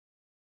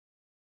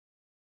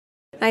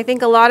I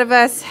think a lot of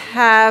us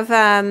have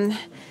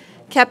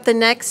kept the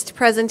next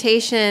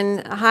presentation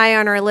high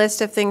on our list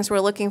of things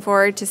we're looking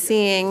forward to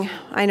seeing.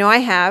 I know I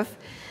have.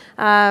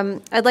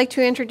 I'd like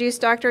to introduce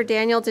Dr.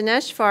 Daniel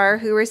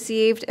Dineshvar, who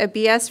received a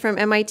BS from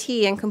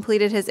MIT and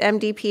completed his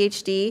MD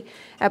PhD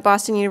at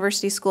Boston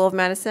University School of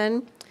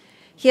Medicine.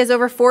 He has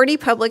over 40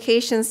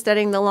 publications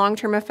studying the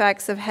long-term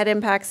effects of head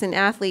impacts in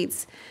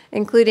athletes,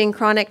 including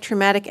chronic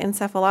traumatic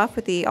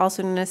encephalopathy,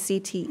 also known as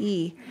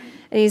CTE.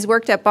 And he's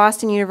worked at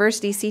Boston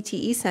University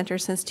CTE Center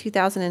since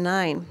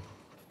 2009.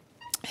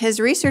 His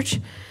research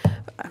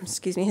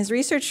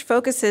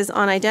focuses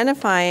on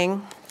identifying,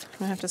 I'm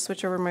gonna have to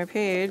switch over my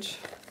page,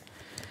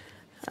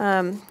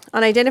 on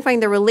identifying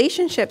the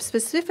relationship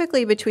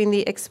specifically between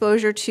the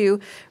exposure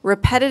to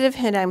repetitive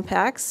head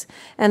impacts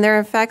and their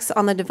effects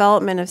on the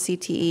development of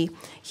CTE.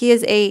 He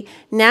is a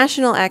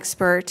national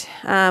expert,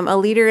 a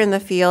leader in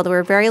the field.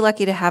 We're very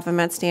lucky to have him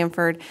at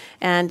Stanford,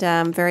 and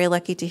very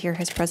lucky to hear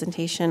his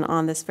presentation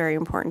on this very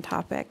important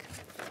topic.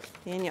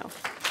 Daniel.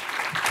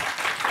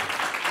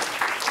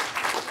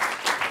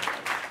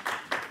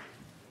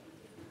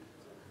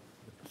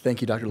 Thank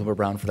you, Dr.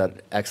 Limber-Brown, for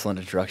that excellent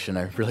introduction.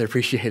 I really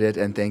appreciate it,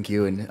 and thank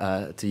you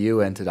to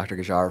you and to Dr.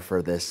 Gajar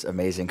for this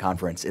amazing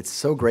conference. It's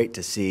so great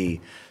to see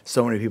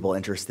so many people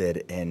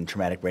interested in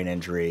traumatic brain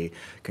injury,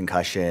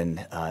 concussion,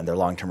 and their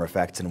long-term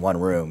effects in one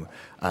room.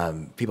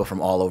 People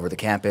from all over the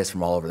campus,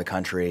 from all over the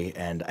country,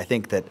 and I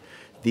think that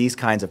these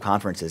kinds of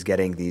conferences,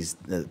 getting these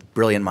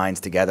brilliant minds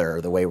together,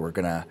 are the way we're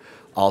going to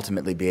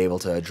ultimately be able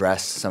to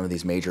address some of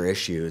these major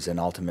issues and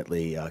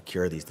ultimately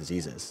cure these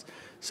diseases.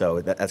 So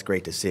that's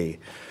great to see.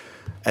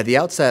 At the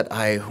outset,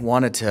 I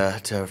wanted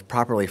to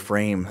properly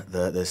frame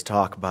this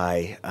talk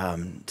by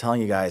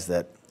telling you guys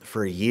that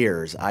for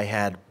years I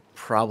had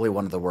probably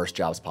one of the worst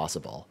jobs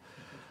possible.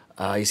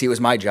 You see, it was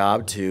my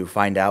job to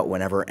find out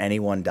whenever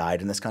anyone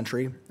died in this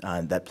country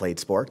that played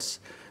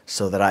sports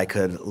so that I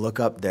could look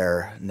up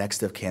their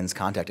next of kin's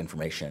contact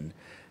information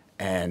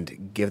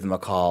and give them a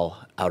call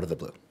out of the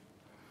blue.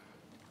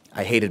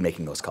 I hated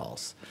making those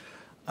calls.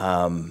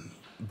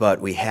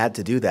 But we had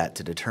to do that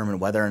to determine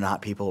whether or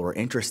not people were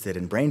interested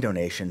in brain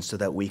donation so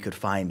that we could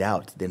find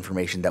out the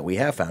information that we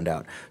have found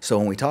out. So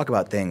when we talk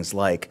about things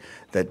like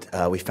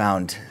that we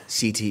found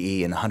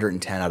CTE in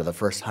 110 out of the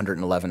first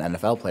 111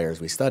 NFL players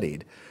we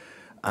studied,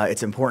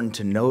 it's important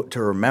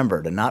to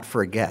remember, to not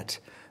forget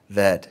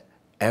that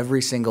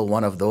every single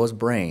one of those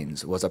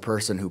brains was a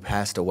person who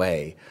passed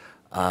away,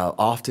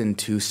 often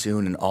too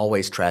soon and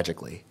always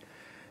tragically.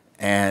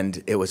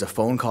 And it was a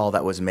phone call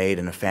that was made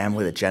in a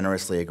family that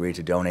generously agreed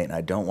to donate, and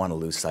I don't want to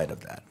lose sight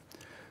of that.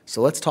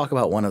 So let's talk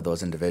about one of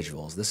those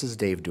individuals. This is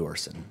Dave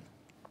Duerson.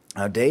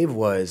 Now, Dave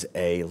was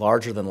a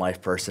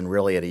larger-than-life person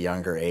really at a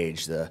younger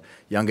age, the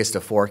youngest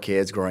of 4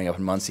 kids growing up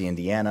in Muncie,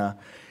 Indiana.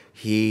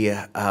 He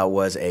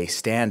was a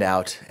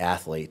standout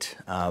athlete,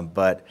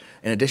 but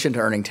in addition to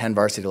earning 10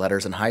 varsity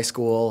letters in high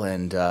school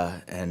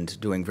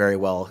and doing very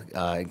well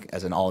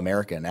as an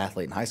All-American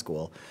athlete in high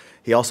school,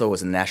 he also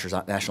was in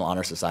the National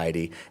Honor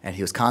Society, and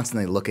he was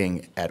constantly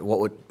looking at what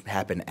would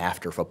happen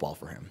after football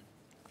for him.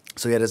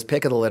 So he had his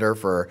pick of the litter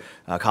for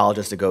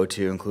colleges to go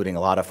to, including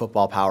a lot of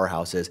football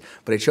powerhouses,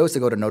 but he chose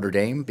to go to Notre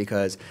Dame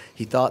because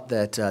he thought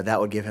that that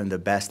would give him the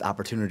best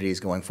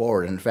opportunities going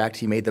forward. And in fact,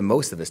 he made the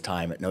most of his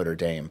time at Notre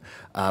Dame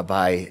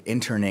by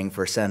interning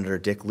for Senator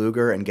Dick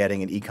Lugar and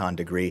getting an econ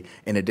degree,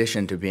 in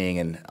addition to being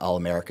an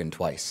All-American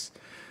twice.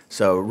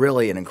 So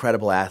really an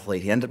incredible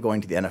athlete. He ended up going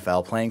to the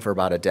NFL, playing for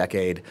about a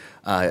decade,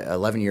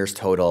 11 years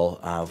total,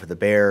 for the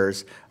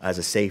Bears, as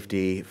a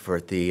safety, for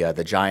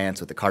the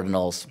Giants, with the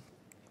Cardinals.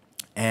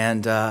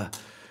 And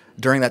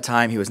during that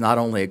time, he was not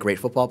only a great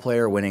football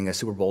player, winning a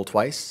Super Bowl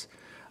twice,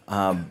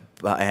 and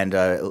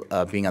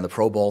being on the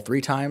Pro Bowl 3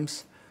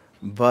 times,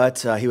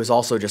 but he was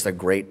also just a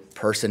great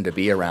person to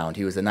be around.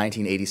 He was the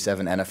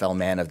 1987 NFL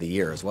Man of the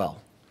Year as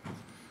well.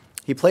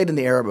 He played in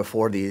the era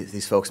before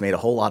these folks made a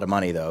whole lot of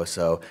money, though,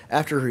 so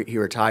after he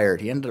retired,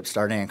 he ended up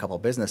starting a couple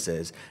of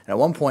businesses, and at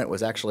one point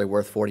was actually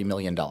worth $40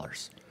 million.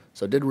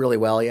 So did really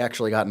well. He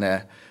actually got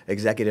an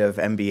executive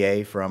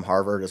MBA from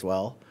Harvard as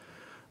well.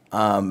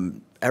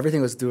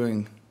 Everything was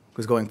going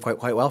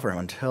quite well for him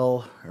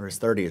until his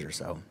 30s or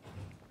so.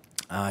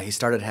 He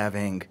started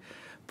having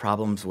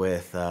problems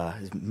with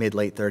his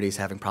mid-late 30s,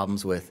 having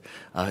problems with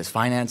his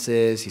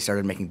finances. He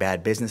started making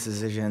bad business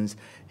decisions.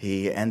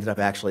 He ended up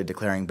actually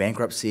declaring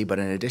bankruptcy, but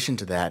in addition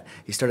to that,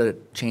 he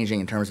started changing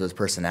in terms of his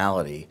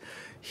personality.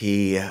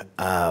 He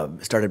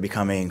started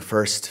becoming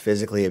first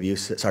verbally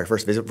abusive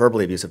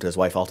to his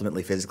wife,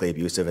 ultimately physically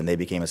abusive, and they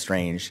became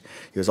estranged.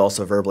 He was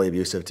also verbally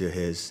abusive to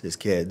his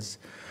kids.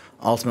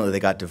 Ultimately, they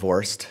got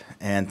divorced,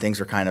 and things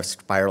were kind of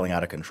spiraling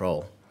out of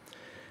control.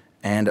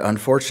 And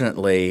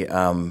unfortunately,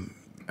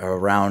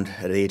 around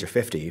at the age of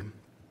 50,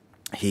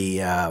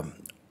 he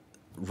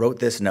wrote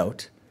this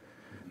note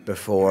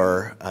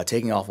before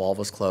taking off all of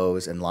his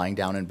clothes and lying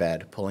down in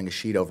bed, pulling a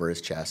sheet over his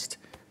chest,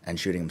 and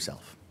shooting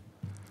himself.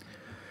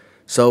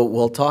 So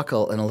we'll talk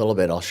in a little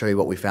bit. I'll show you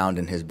what we found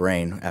in his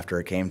brain after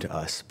it came to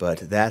us, but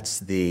that's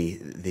the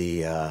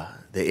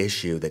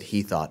issue that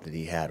he thought that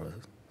he had, was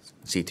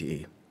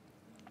CTE.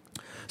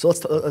 So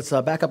let's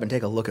back up and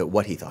take a look at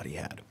what he thought he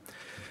had.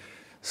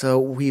 So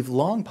we've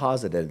long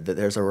posited that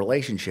there's a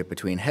relationship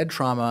between head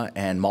trauma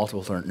and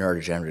multiple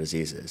neurodegenerative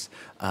diseases.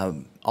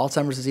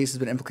 Alzheimer's disease has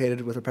been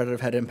implicated with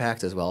repetitive head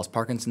impact, as well as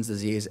Parkinson's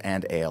disease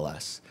and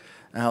ALS.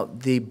 Now,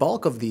 the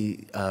bulk of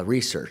the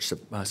research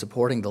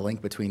supporting the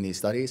link between these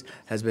studies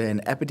has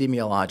been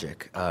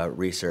epidemiologic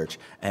research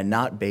and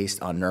not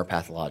based on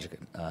neuropathologic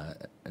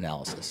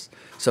analysis.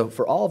 So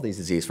for all of these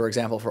diseases, for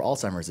example, for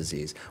Alzheimer's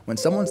disease, when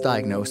someone's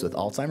diagnosed with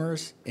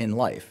Alzheimer's in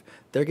life,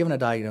 they're given a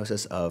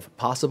diagnosis of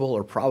possible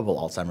or probable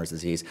Alzheimer's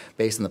disease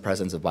based on the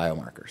presence of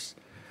biomarkers.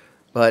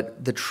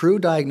 But the true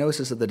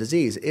diagnosis of the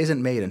disease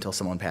isn't made until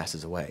someone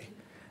passes away.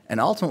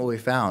 And ultimately what we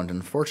found,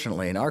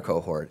 unfortunately, in our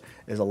cohort,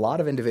 is a lot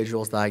of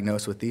individuals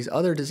diagnosed with these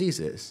other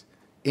diseases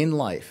in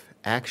life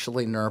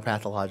actually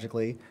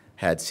neuropathologically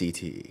had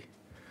CTE.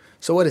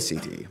 So what is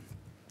CTE?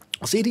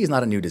 Well, CTE is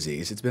not a new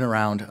disease. It's been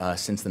around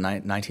since the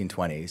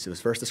 1920s. It was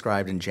first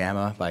described in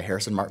JAMA by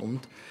Harrison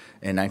Martland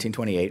in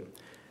 1928.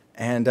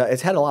 And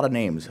it's had a lot of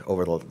names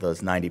over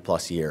those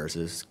 90-plus years.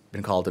 It's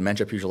been called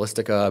dementia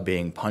pugilistica,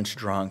 being punch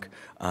drunk,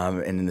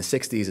 and in the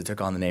 60s it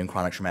took on the name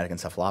chronic traumatic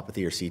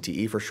encephalopathy, or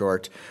CTE for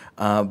short.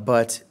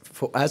 But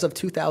as of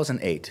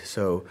 2008,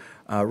 so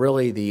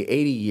really the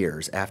 80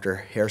 years after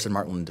Harrison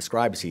Martland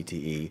described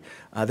CTE,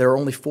 there are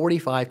only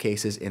 45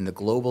 cases in the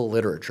global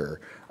literature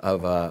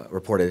of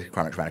reported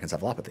chronic traumatic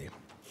encephalopathy.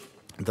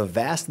 The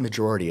vast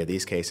majority of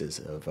these cases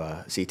of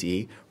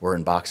CTE were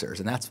in boxers,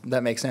 and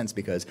that makes sense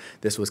because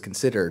this was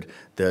considered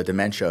the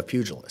dementia of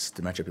pugilists,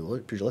 dementia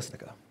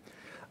pugilistica.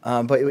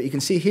 But what you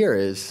can see here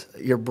is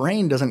your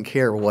brain doesn't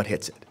care what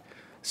hits it.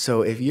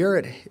 So if you're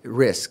at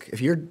risk, if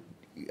you're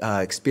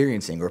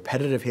experiencing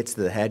repetitive hits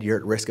to the head, you're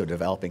at risk of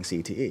developing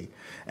CTE.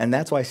 And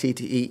that's why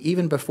CTE,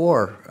 even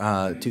before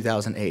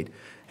 2008,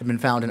 had been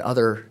found in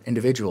other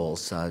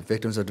individuals,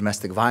 victims of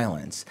domestic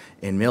violence,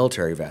 in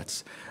military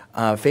vets.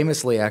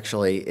 Famously,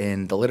 actually,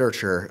 in the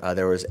literature,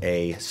 there was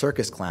a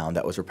circus clown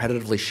that was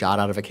repetitively shot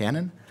out of a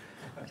cannon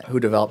who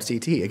developed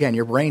CTE. Again,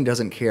 your brain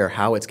doesn't care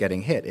how it's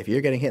getting hit. If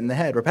you're getting hit in the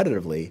head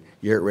repetitively,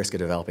 you're at risk of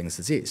developing this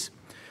disease.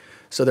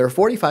 So there are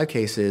 45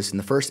 cases in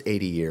the first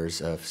 80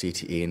 years of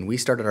CTE, and we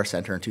started our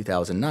center in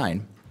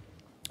 2009.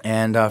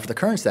 And for the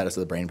current status of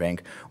the brain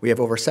bank, we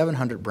have over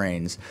 700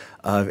 brains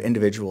of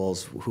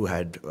individuals who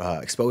had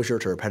exposure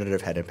to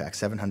repetitive head impact,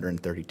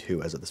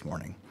 732 as of this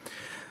morning.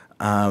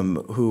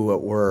 Who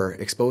were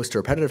exposed to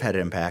repetitive head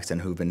impacts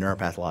and who've been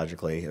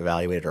neuropathologically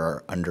evaluated or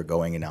are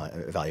undergoing an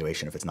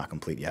evaluation if it's not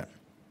complete yet.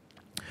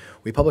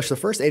 We published the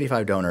first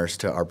 85 donors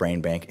to our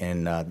brain bank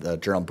in the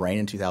journal Brain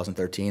in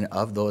 2013.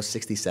 Of those,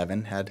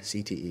 67 had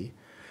CTE.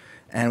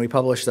 And we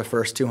published the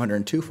first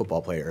 202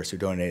 football players who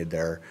donated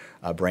their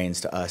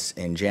brains to us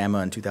in JAMA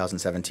in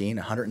 2017.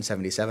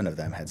 177 of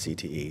them had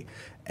CTE,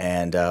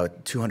 and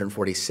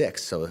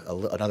 246,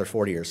 so another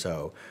 40 or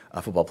so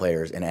football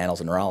players in Annals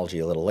of Neurology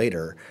a little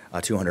later,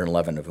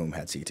 211 of whom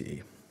had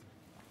CTE.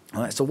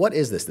 So what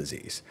is this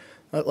disease?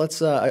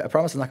 I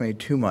promise I'm not going to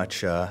do too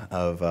much at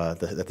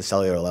the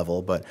cellular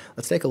level, but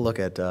let's take a look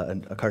at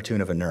a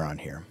cartoon of a neuron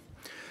here.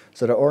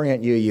 So to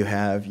orient you, you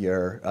have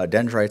your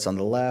dendrites on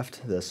the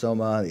left, the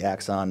soma, the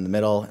axon in the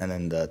middle, and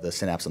then the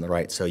synapse on the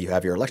right. So you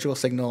have your electrical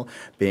signal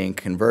being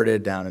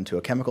converted down into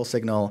a chemical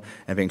signal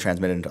and being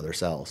transmitted into other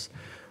cells.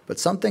 But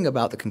something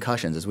about the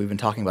concussions, as we've been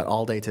talking about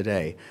all day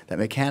today, that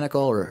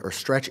mechanical or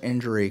stretch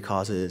injury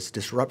causes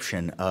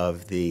disruption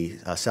of the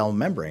cell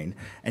membrane,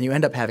 and you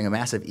end up having a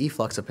massive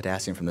efflux of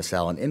potassium from the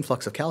cell and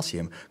influx of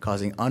calcium,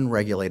 causing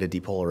unregulated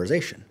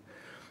depolarization.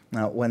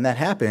 Now, when that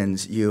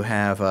happens, you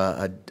have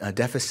a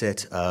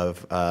deficit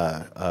of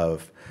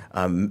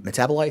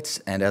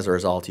metabolites, and as a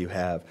result, you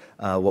have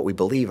what we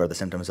believe are the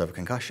symptoms of a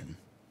concussion.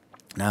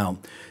 Now,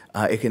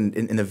 it can,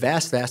 in the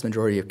vast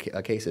majority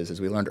of cases,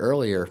 as we learned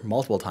earlier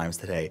multiple times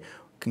today,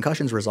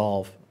 concussions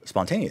resolve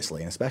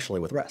spontaneously, and especially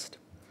with rest.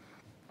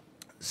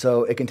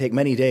 So it can take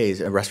many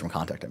days, rest from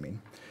contact, I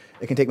mean.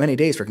 It can take many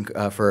days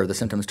for the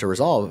symptoms to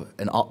resolve,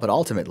 but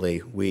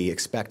ultimately we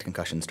expect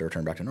concussions to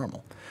return back to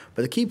normal.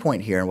 But the key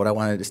point here, and what I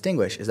want to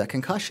distinguish, is that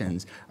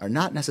concussions are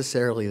not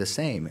necessarily the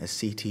same as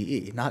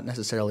CTE, not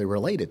necessarily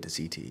related to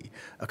CTE.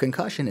 A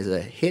concussion is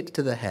a hit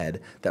to the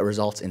head that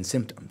results in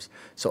symptoms.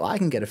 So I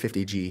can get a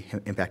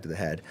 50G impact to the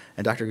head,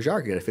 and Dr.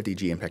 Gajar can get a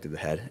 50G impact to the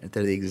head, and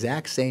they're the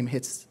exact same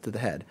hits to the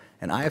head.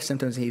 And I have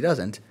symptoms and he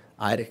doesn't.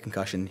 I had a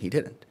concussion, he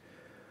didn't.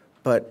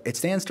 But it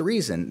stands to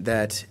reason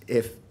that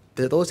if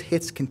those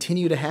hits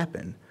continue to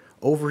happen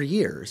over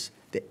years,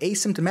 the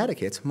asymptomatic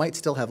hits might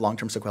still have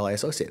long-term sequelae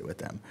associated with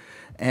them.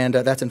 And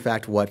that's in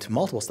fact what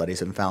multiple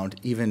studies have found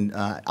even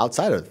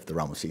outside of the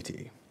realm of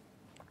CTE.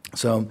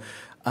 So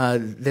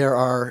there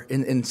are,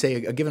 in say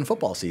a given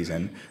football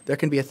season, there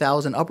can be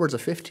 1,000, upwards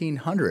of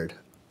 1,500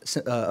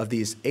 of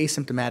these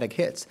asymptomatic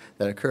hits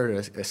that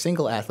occur to a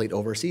single athlete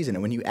over a season.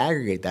 And when you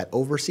aggregate that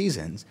over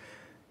seasons,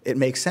 it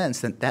makes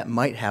sense that that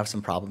might have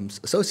some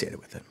problems associated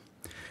with it.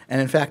 And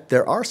in fact,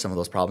 there are some of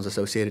those problems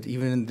associated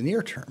even in the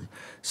near term.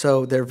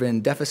 So there have been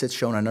deficits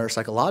shown on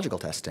neuropsychological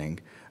testing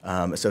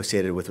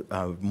associated with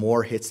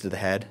more hits to the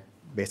head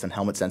based on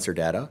helmet sensor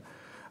data.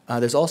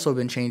 There's also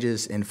been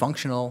changes in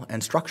functional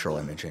and structural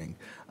imaging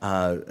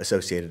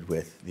associated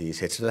with these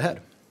hits to the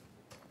head.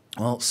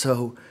 Well,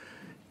 so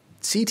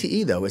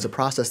CTE, though, is a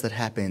process that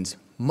happens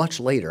much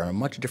later on a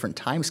much different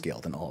time scale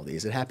than all of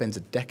these. It happens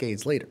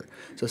decades later.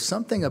 So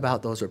something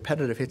about those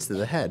repetitive hits to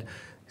the head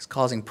is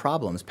causing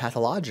problems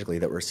pathologically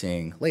that we're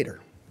seeing later.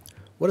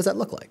 What does that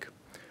look like?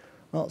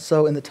 Well,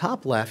 so in the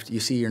top left, you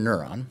see your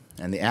neuron,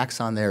 and the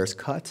axon there is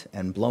cut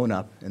and blown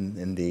up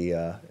in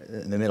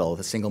the middle of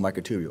a single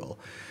microtubule.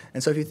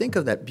 And so if you think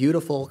of that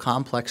beautiful,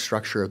 complex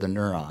structure of the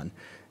neuron,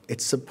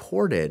 it's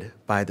supported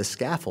by the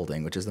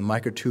scaffolding, which is the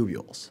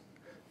microtubules.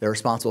 They're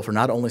responsible for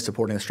not only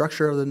supporting the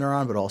structure of the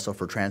neuron, but also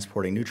for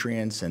transporting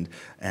nutrients and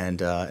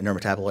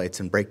neurometabolites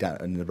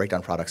and the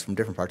breakdown products from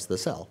different parts of the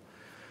cell.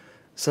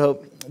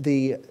 So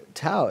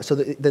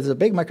there's a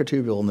big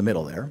microtubule in the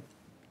middle there,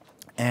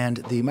 and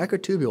the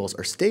microtubules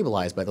are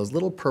stabilized by those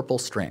little purple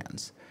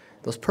strands.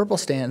 Those purple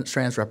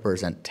strands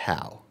represent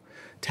tau.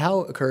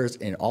 Tau occurs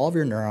in all of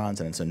your neurons,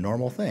 and it's a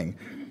normal thing,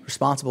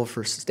 responsible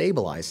for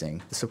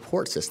stabilizing the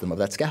support system of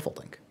that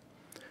scaffolding.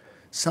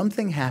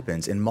 Something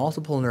happens in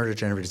multiple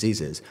neurodegenerative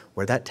diseases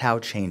where that tau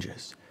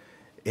changes.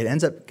 It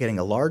ends up getting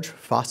a large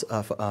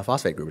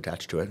phosphate group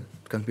attached to it,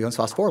 becomes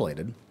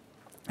phosphorylated,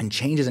 and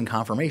changes in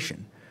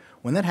conformation.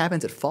 When that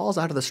happens, it falls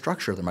out of the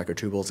structure of the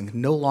microtubules and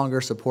can no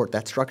longer support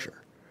that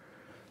structure.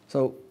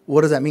 So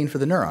what does that mean for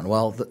the neuron?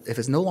 Well, if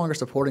it's no longer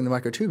supporting the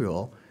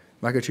microtubule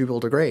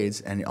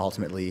degrades, and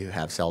ultimately you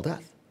have cell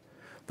death.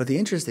 But the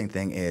interesting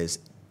thing is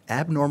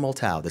abnormal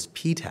tau, this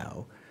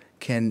p-tau,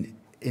 can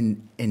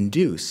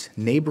induce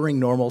neighboring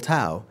normal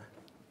tau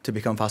to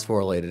become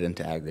phosphorylated and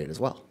to aggregate as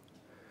well.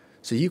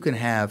 So you can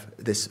have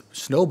this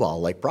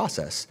snowball-like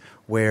process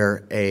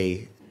where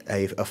a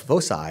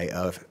foci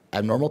of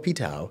abnormal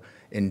p-tau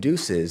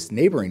induces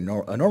neighboring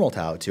normal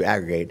tau to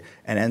aggregate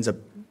and ends up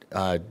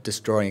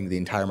destroying the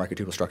entire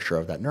microtubule structure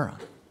of that neuron.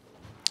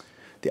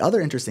 The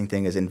other interesting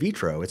thing is in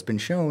vitro, it's been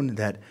shown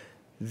that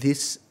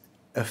this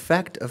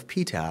effect of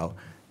p-tau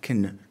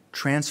can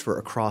transfer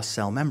across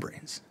cell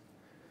membranes.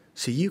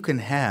 So you can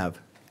have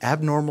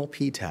abnormal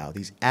p-tau,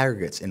 these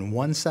aggregates in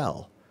one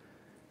cell,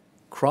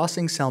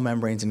 crossing cell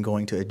membranes and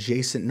going to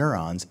adjacent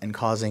neurons and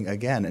causing,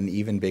 again, an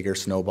even bigger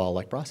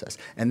snowball-like process.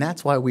 And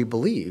that's why we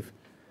believe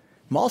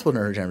multiple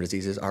neurodegenerative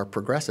diseases are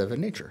progressive in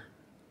nature.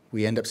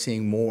 We end up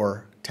seeing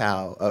more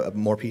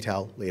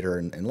p-tau later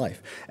in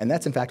life. And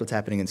that's in fact what's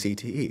happening in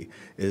CTE,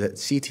 is that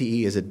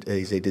CTE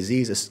is a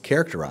disease that's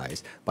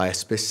characterized by a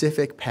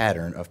specific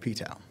pattern of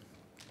p-tau.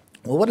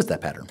 Well, what is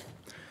that pattern?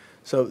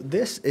 So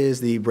this is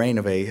the brain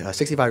of a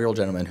 65-year-old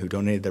gentleman who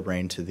donated their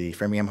brain to the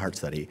Framingham Heart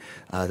Study.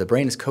 The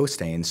brain is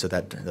co-stained so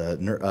that the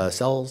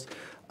neurons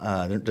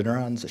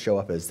show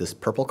up as this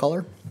purple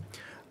color,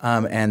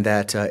 and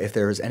that if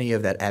there is any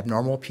of that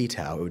abnormal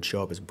p-tau, it would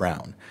show up as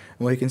brown.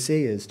 And what you can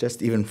see is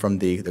just even from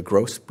the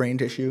gross brain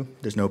tissue,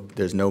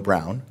 there's no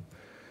brown.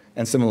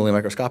 And similarly,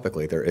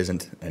 microscopically, there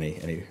isn't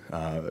any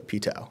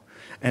p-tau.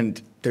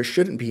 And there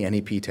shouldn't be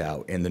any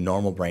p-tau in the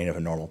normal brain of a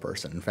normal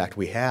person. In fact,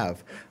 we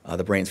have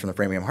the brains from the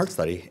Framingham Heart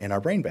Study in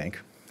our brain bank,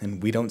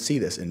 and we don't see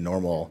this in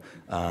normal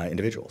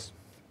individuals.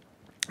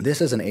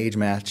 This is an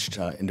age-matched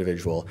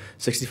individual,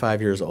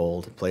 65 years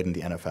old, played in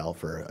the NFL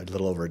for a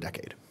little over a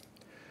decade.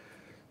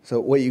 So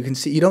what you can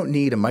see, you don't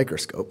need a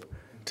microscope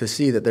to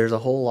see that there's a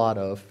whole lot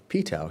of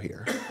p-tau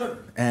here.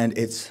 And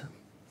it's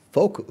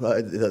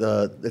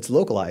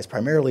localized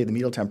primarily the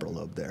medial temporal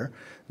lobe there,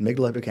 the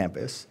amygdala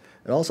hippocampus,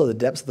 and also the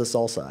depths of the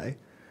sulci.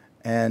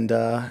 And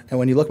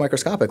when you look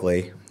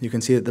microscopically, you can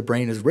see that the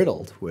brain is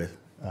riddled with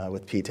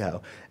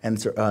p-tau,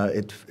 and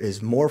it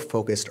is more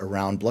focused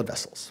around blood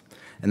vessels.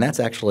 And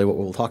that's actually what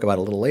we'll talk about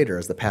a little later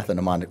as the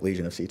pathognomonic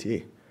lesion of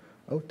CTE.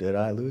 Oh, did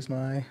I lose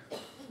my...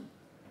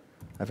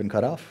 I've been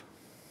cut off?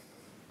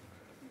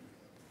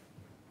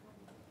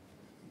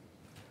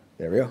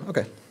 There we go,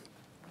 okay.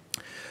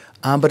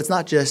 But it's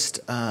not just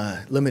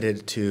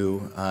limited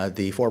to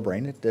the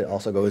forebrain. It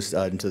also goes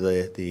into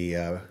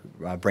the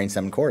brainstem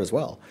and cord as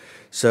well.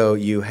 So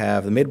you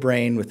have the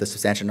midbrain with the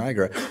substantia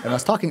nigra. And I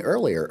was talking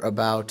earlier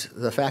about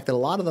the fact that a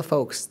lot of the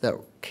folks that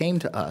came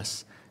to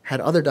us had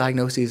other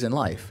diagnoses in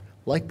life,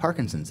 like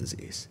Parkinson's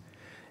disease.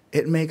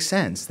 It makes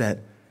sense that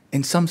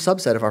in some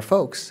subset of our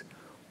folks,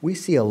 we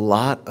see a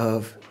lot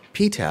of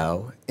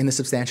p-tau in the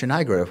substantia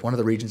nigra, one of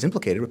the regions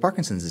implicated with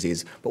Parkinson's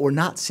disease, but we're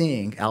not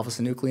seeing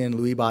alpha-synuclein,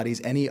 Lewy bodies,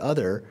 any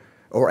other,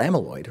 or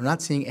amyloid. We're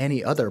not seeing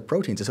any other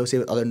proteins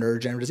associated with other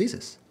neurodegenerative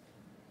diseases.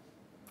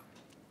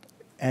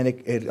 And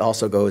it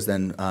also goes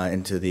then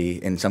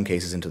in some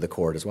cases, into the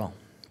cord as well.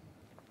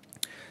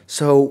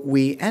 So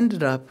we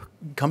ended up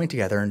coming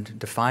together and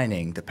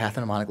defining the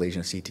pathognomonic lesion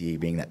of CTE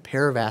being that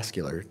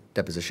paravascular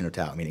deposition of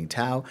tau, meaning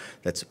tau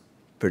that's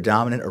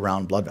predominant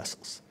around blood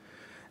vessels.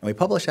 And we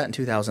published that in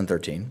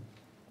 2013.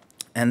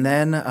 And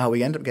then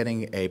we ended up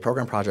getting a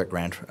program project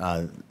grant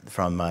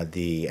from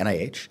the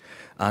NIH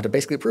to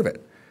basically prove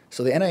it.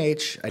 So the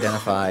NIH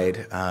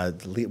identified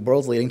the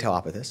world's leading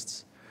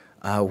tauopathists.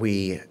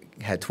 We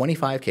had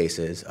 25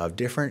 cases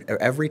of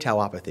every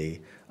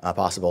tauopathy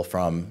possible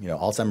from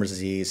Alzheimer's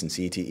disease and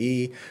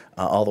CTE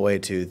all the way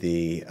to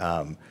the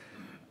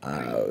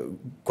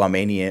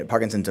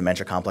Parkinson's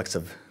dementia complex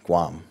of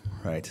Guam,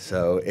 right?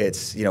 So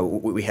it's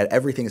we had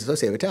everything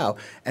associated with tau,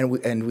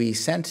 and we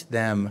sent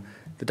them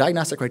the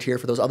diagnostic criteria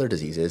for those other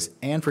diseases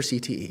and for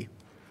CTE,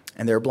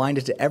 and they were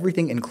blinded to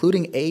everything,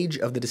 including age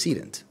of the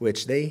decedent,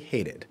 which they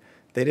hated.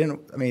 They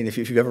didn't. I mean, if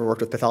you've ever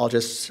worked with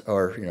pathologists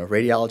or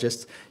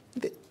radiologists,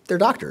 they're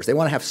doctors. They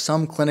want to have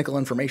some clinical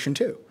information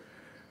too,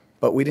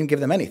 but we didn't give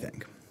them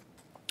anything.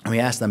 And we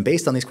asked them,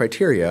 based on these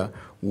criteria,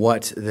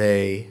 what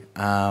they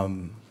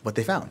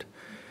found.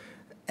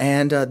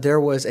 And there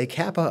was a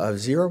kappa of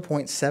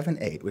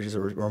 0.78, which is a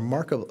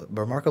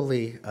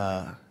remarkably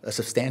a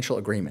substantial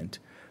agreement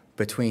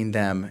between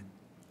them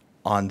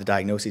on the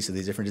diagnosis of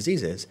these different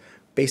diseases,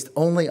 based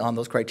only on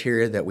those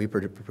criteria that we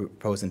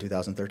proposed in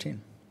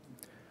 2013.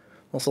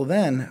 Well, so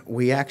then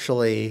we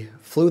actually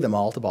flew them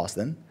all to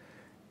Boston,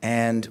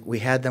 and we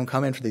had them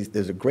come in for these.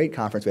 There's a great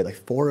conference. We had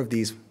like 4 of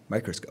these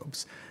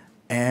microscopes,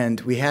 and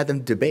we had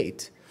them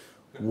debate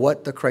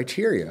what the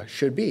criteria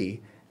should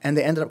be, and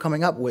they ended up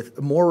coming up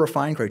with more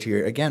refined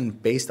criteria, again,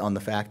 based on the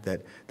fact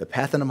that the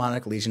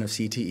pathognomonic lesion of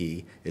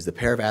CTE is the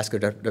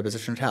perivascular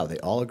deposition of tau. They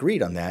all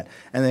agreed on that,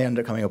 and they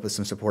ended up coming up with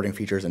some supporting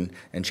features and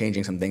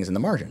changing some things in the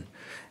margin.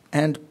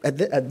 And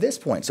at this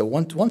point, so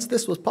once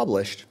this was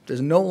published,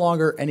 there's no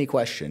longer any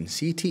question.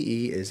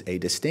 CTE is a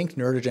distinct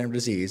neurodegenerative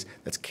disease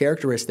that's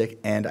characteristic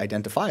and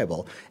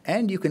identifiable,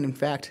 and you can, in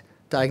fact,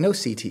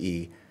 diagnose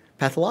CTE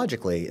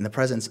pathologically in the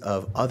presence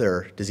of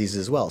other diseases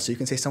as well. So you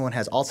can say someone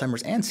has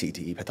Alzheimer's and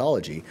CTE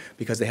pathology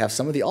because they have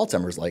some of the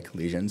Alzheimer's-like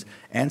lesions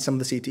and some of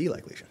the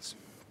CTE-like lesions.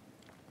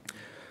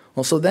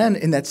 Well, so then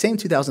in that same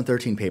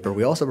 2013 paper,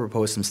 we also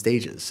proposed some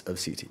stages of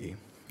CTE.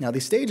 Now,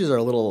 these stages are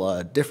a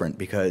little different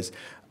because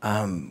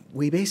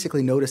we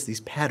basically noticed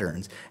these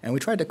patterns, and we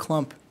tried to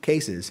clump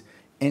cases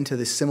into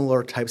the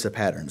similar types of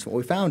patterns. What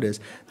we found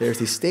is there's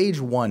these stage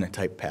 1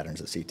 type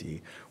patterns of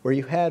CTE where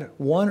you had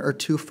 1 or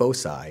 2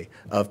 foci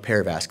of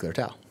perivascular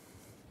tau.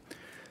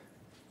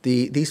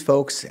 These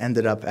folks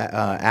ended up,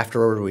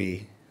 afterward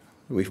we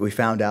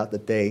found out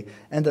that they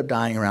end up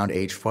dying around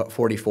age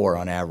 44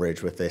 on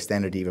average with a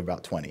standard EVA of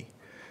about 20.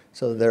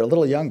 So they're a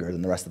little younger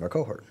than the rest of our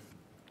cohort.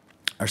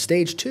 Our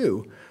stage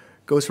 2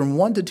 goes from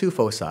 1 to 2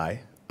 foci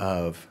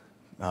of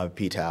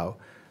p-tau,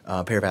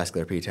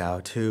 perivascular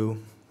p-tau,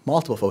 to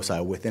multiple foci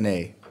within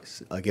a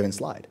given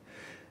slide.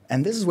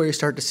 And this is where you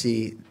start to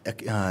see at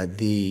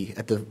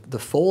the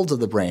folds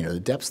of the brain, or the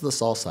depths of the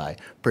sulci,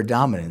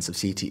 predominance of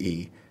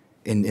CTE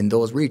in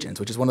those regions,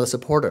 which is one of the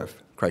supportive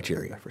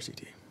criteria for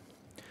CTE.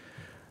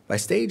 By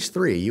stage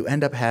 3, you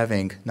end up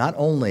having not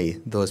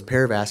only those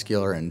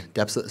perivascular and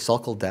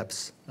sulcal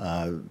depths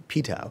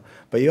p-tau,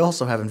 but you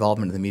also have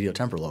involvement in the medial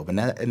temporal lobe, and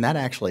that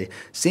actually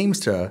seems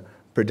to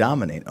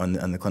predominate on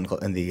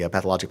the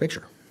pathologic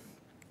picture.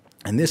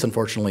 And this,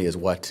 unfortunately, is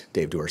what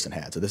Dave Duerson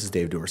had. So this is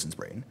Dave Duerson's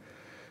brain.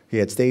 He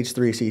had stage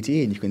 3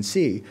 CTE, and you can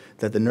see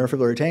that the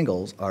neurofibrillary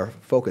tangles are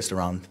focused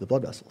around the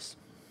blood vessels.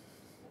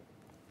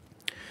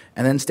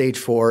 And then stage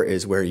 4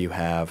 is where you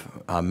have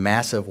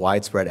massive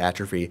widespread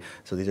atrophy.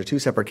 So these are 2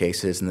 separate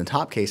cases, and the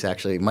top case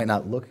actually might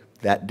not look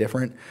that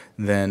different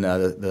than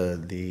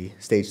the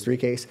stage 3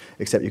 case,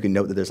 except you can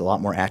note that there's a lot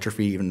more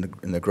atrophy even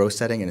in the gross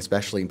setting, and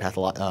especially in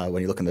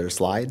when you look in their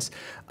slides.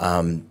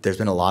 There's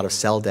been a lot of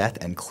cell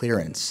death and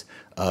clearance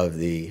of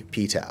the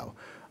p-tau.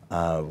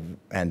 And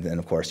then,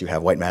 of course, you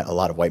have a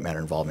lot of white matter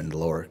involvement in the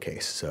lower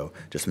case, so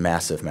just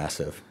massive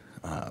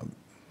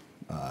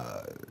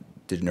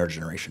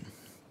neurodegeneration.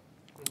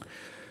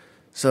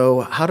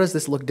 So how does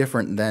this look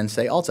different than,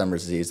 say,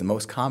 Alzheimer's disease, the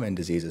most common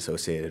disease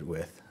associated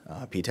with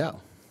p-tau?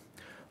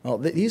 Well,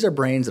 these are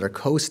brains that are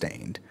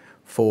co-stained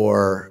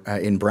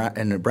in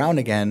brown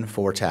again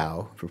for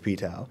tau, for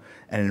p-tau,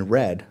 and in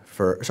red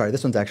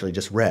this one's actually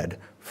just red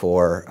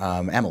for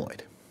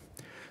amyloid.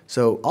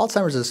 So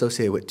Alzheimer's is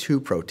associated with 2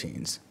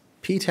 proteins,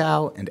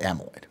 p-tau and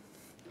amyloid.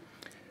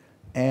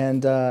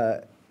 And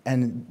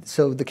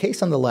so the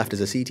case on the left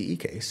is a CTE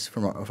case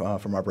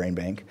from our brain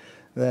bank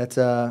that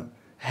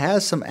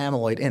has some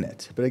amyloid in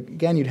it. But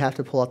again, you'd have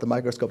to pull out the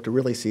microscope to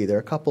really see. There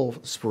are a couple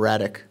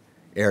sporadic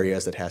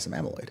areas that have some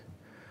amyloid.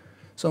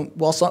 So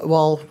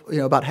while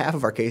about half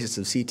of our cases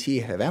of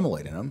CT have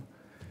amyloid in them,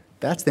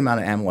 that's the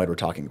amount of amyloid we're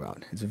talking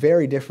about. It's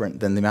very different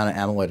than the amount of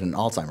amyloid in an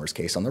Alzheimer's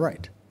case on the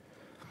right.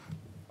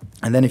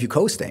 And then if you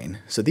co-stain,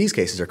 so these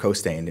cases are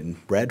co-stained in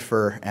red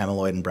for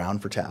amyloid and brown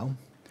for tau.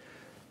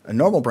 A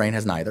normal brain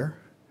has neither.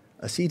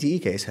 A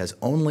CTE case has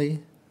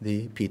only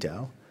the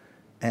p-tau,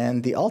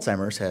 and the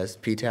Alzheimer's has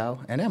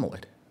p-tau and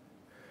amyloid.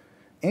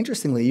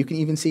 Interestingly, you can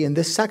even see in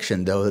this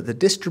section, though, that the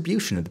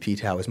distribution of the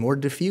p-tau is more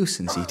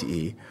diffuse in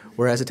CTE,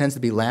 whereas it tends to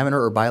be laminar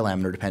or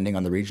bilaminar depending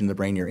on the region of the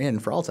brain you're in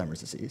for Alzheimer's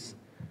disease.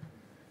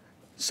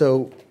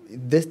 So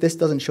this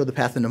doesn't show the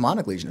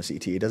pathognomonic lesion of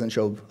CTE. It doesn't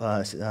show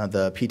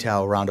the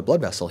p-tau around a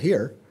blood vessel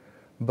here,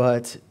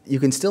 but you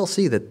can still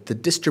see that the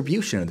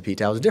distribution of the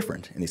p-tau is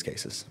different in these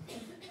cases.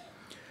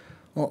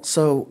 Well,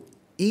 so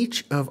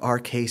each of our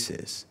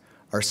cases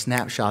are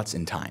snapshots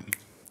in time.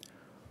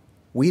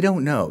 we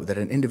don't know that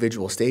an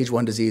individual stage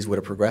 1 disease would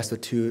have progressed to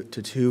 2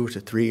 to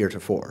 3 or to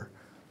 4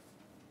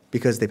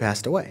 because they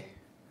passed away.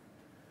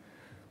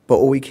 But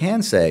what we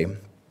can say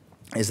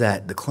is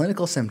that the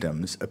clinical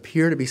symptoms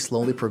appear to be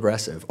slowly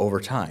progressive over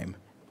time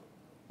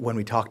when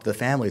we talk to the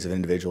families of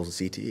individuals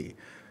with CTE.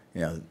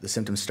 The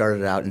symptoms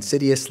started out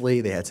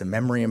insidiously. They had some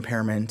memory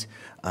impairment.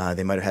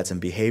 They might have had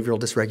some behavioral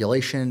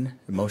dysregulation,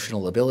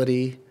 emotional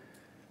lability,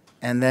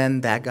 and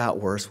then that got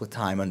worse with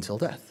time until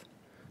death.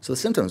 So the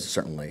symptoms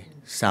certainly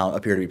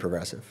appear to be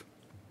progressive.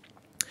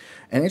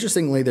 And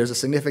interestingly, there's a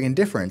significant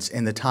difference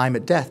in the time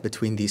at death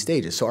between these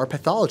stages. So our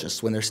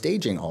pathologists, when they're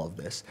staging all of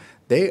this,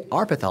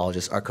 our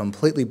pathologists are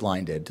completely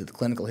blinded to the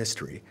clinical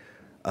history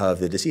of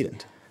the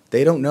decedent.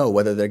 They don't know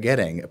whether they're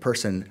getting a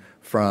person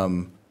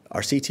from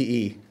our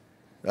CTE,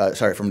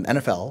 from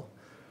NFL,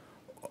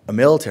 a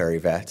military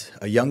vet,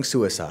 a young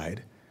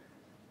suicide.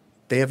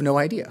 They have no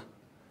idea.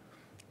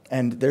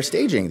 And they're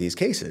staging these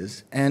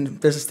cases, and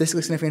there's a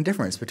statistically significant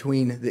difference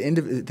between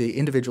the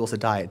individuals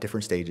that die at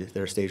different stages,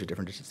 that are staged at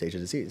different stages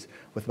of disease,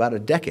 with about a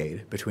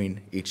decade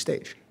between each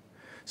stage.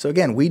 So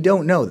again, we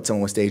don't know that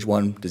someone with stage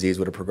 1 disease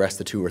would have progressed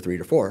to 2 or 3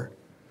 to 4,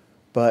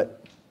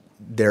 but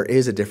there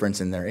is a difference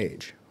in their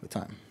age with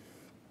time.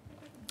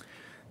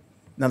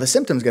 Now the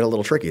symptoms get a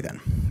little tricky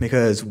then,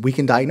 because we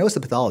can diagnose the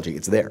pathology,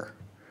 it's there.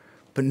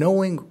 But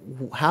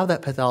knowing how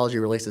that pathology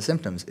relates to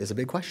symptoms is a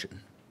big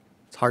question.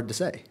 It's hard to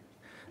say.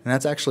 And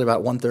that's actually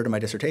about 1/3 of my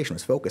dissertation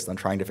was focused on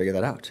trying to figure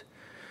that out.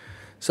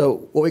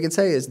 So what we can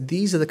say is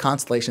these are the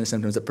constellation of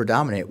symptoms that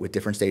predominate with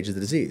different stages of the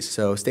disease.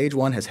 So stage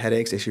 1 has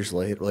headaches, issues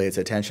related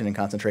to attention and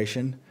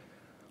concentration.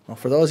 Well,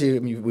 for those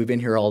of you, we've been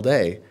here all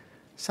day,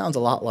 sounds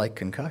a lot like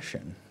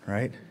concussion,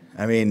 right?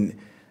 I mean,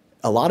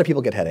 a lot of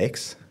people get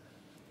headaches.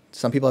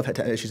 Some people have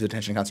issues with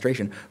attention and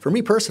concentration. For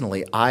me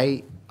personally,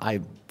 I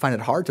find it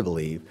hard to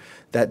believe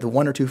that the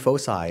 1 or 2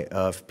 foci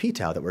of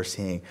p-tau that we're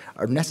seeing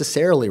are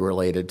necessarily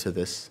related to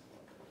these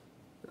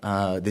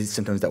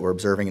symptoms that we're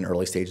observing in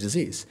early stage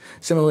disease.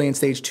 Similarly, in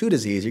stage 2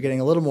 disease, you're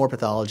getting a little more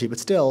pathology, but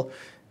still,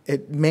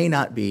 it may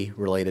not be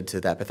related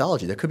to that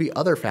pathology. There could be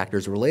other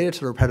factors related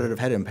to the repetitive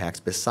head impacts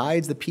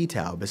besides the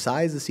p-tau,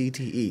 besides the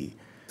CTE,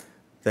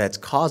 that's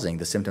causing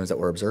the symptoms that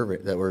were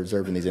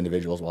observed in these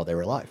individuals while they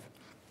were alive.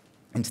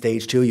 In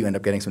stage 2, you end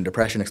up getting some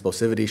depression,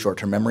 explosivity,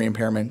 short-term memory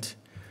impairment.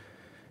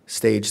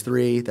 Stage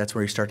 3, that's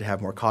where you start to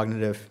have more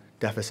cognitive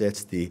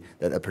deficits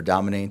that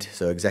predominate,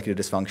 so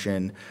executive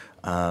dysfunction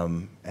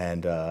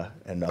and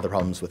other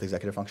problems with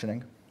executive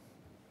functioning.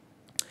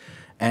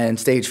 And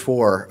stage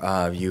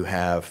 4, you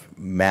have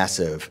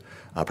massive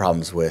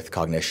problems with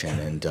cognition,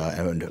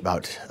 and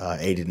about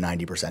 80 to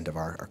 90% of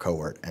our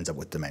cohort ends up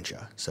with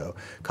dementia. So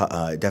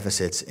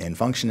deficits in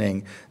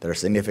functioning that are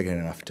significant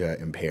enough to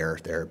impair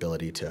their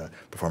ability to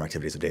perform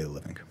activities of daily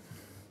living.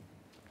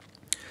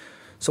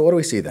 So what do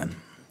we see then?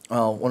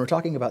 Well, when we're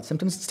talking about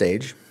symptoms at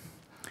stage,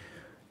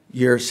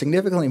 you're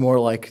significantly more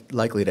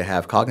likely to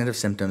have cognitive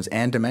symptoms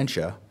and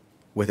dementia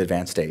with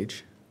advanced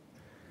stage.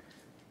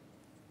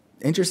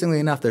 Interestingly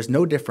enough, there's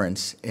no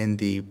difference in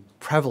the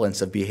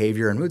prevalence of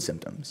behavior and mood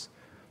symptoms.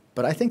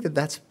 But I think that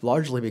that's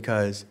largely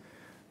because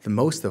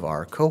most of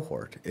our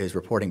cohort is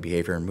reporting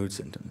behavior and mood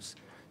symptoms.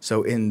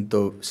 So in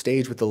the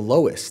stage with the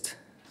lowest,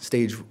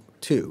 stage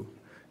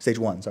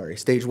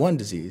 1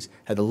 disease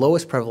had the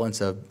lowest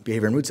prevalence of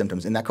behavior and mood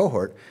symptoms in that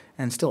cohort,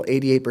 and still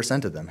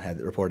 88% of them had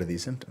reported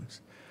these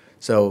symptoms.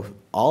 So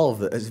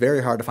it's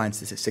very hard to find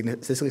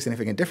statistically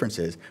significant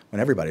differences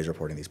when everybody's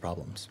reporting these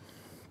problems.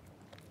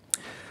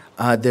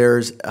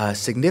 There's a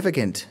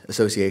significant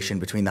association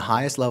between the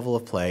highest level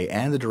of play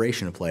and the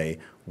duration of play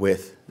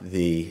with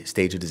the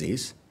stage of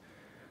disease.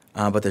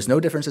 But there's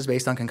no differences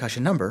based on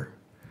concussion number,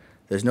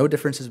 there's no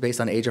differences based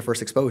on age of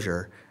first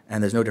exposure,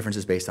 and there's no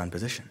differences based on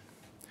position.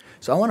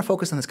 So I want to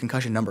focus on this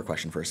concussion number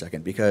question for a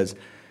second, because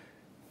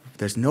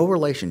there's no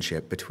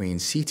relationship between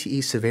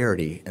CTE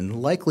severity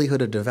and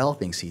likelihood of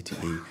developing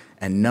CTE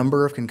and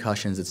number of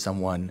concussions that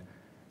someone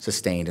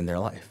sustained in their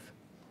life.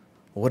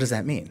 Well, what does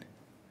that mean?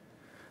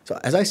 So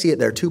as I see it,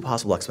 there are 2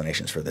 possible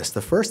explanations for this.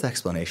 The first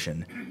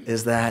explanation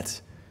is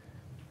that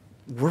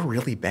we're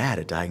really bad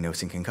at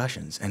diagnosing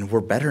concussions, and we're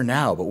better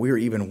now, but we were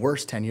even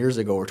worse 10 years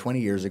ago or 20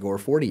 years ago or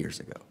 40 years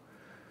ago.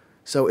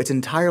 So it's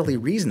entirely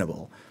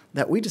reasonable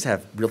that we just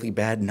have really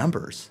bad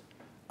numbers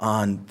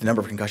on the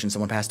number of concussions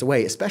someone passed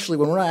away, especially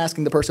when we're not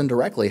asking the person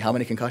directly, how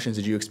many concussions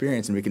did you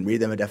experience, and we can read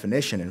them a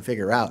definition and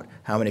figure out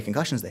how many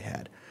concussions they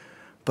had.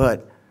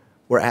 But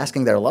we're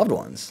asking their loved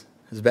ones,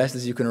 as best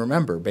as you can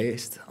remember,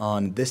 based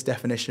on this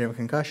definition of a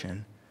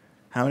concussion,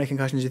 how many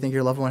concussions do you think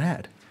your loved one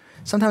had?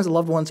 Sometimes the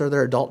loved ones are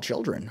their adult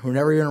children who were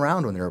never even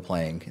around when they were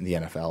playing in the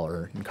NFL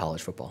or in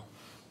college football.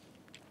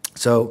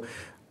 So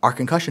our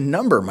concussion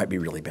number might be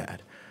really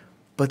bad.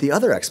 But the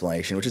other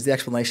explanation, which is the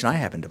explanation I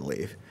happen to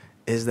believe,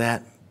 is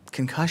that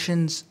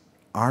concussions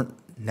aren't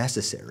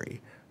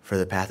necessary for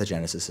the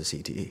pathogenesis of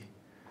CTE.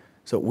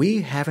 So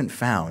we haven't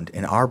found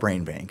in our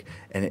brain bank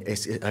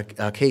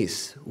a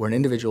case where an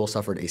individual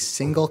suffered a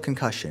single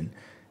concussion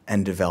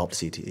and developed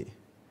CTE.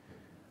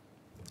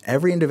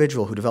 Every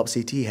individual who developed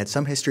CTE had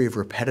some history of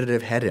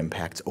repetitive head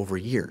impacts over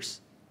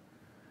years.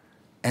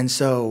 And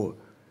so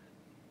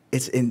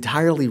it's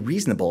entirely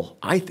reasonable,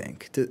 I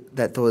think,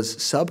 that those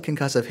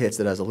subconcussive hits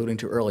that I was alluding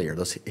to earlier,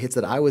 those hits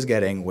that I was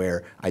getting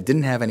where I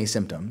didn't have any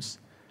symptoms,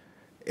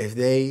 if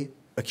they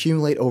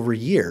accumulate over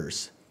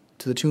years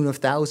to the tune of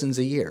thousands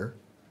a year,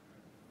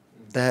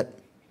 that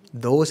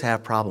those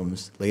have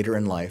problems later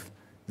in life,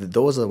 that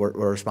those were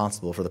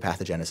responsible for the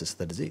pathogenesis of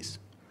the disease.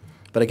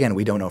 But again,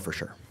 we don't know for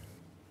sure.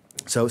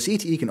 So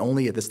CTE can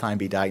only at this time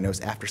be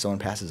diagnosed after someone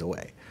passes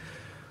away.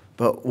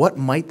 But what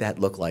might that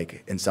look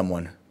like in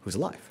someone who's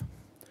alive?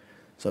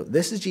 So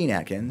this is Gene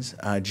Atkins.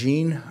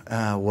 Gene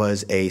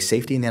was a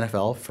safety in the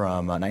NFL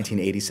from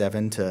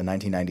 1987 to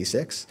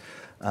 1996.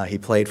 He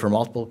played for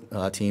multiple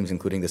teams,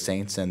 including the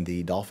Saints and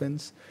the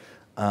Dolphins.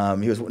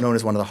 He was known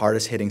as one of the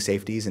hardest hitting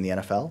safeties in the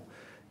NFL.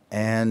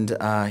 And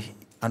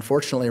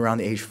unfortunately, around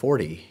the age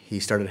 40, he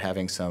started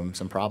having some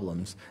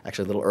problems,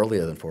 actually a little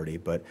earlier than 40.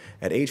 But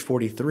at age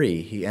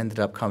 43, he ended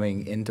up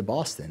coming into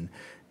Boston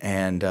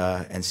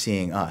and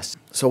seeing us.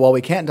 So while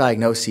we can't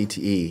diagnose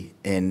CTE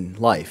in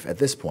life at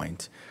this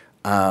point,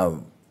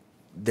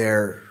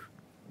 there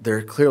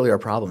clearly are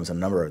problems in a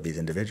number of these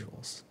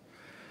individuals.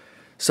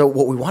 So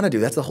what we want to do,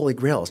 that's the holy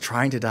grail, is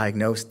trying to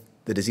diagnose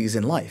the disease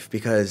in life,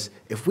 because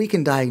if we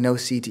can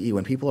diagnose CTE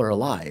when people are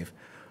alive,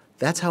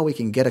 that's how we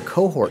can get a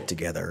cohort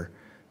together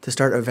to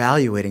start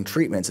evaluating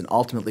treatments and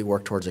ultimately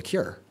work towards a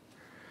cure.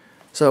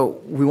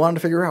 So we wanted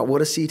to figure out, what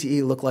does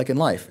CTE look like in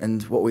life?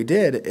 And what we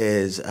did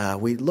is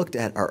we looked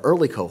at our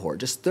early cohort,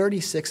 just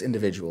 36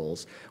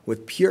 individuals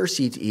with pure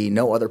CTE,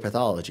 no other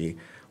pathology.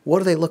 What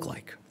do they look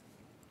like?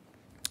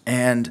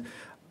 And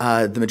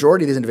the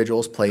majority of these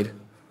individuals played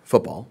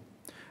football,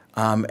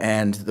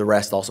 and the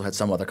rest also had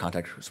some other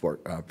contact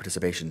sport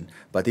participation.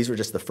 But these were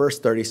just the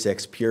first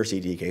 36 pure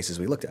CTE cases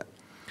we looked at.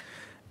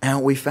 And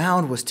what we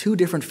found was two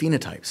different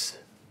phenotypes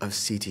of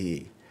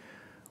CTE.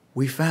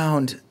 We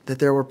found that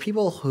there were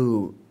people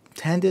who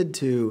tended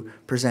to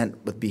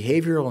present with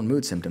behavioral and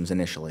mood symptoms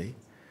initially,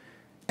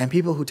 and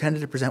people who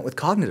tended to present with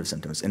cognitive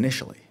symptoms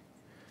initially.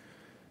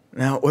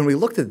 Now, when we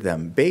looked at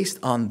them, based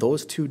on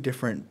those two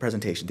different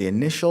presentations, the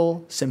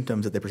initial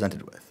symptoms that they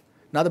presented with,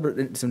 not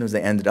the symptoms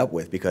they ended up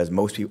with, because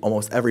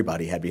almost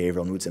everybody had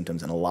behavioral and mood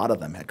symptoms, and a lot of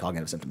them had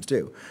cognitive symptoms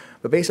too,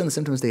 but based on the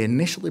symptoms they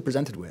initially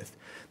presented with,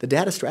 the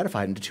data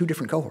stratified into two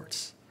different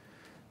cohorts.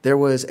 There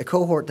was a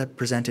cohort that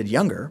presented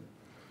younger,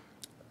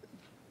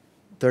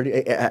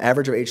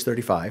 average of age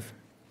 35,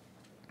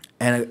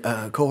 and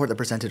a cohort that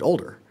presented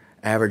older,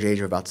 average age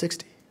of about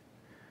 60.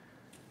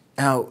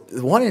 Now,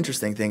 one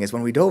interesting thing is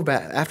when we dove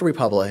back, after we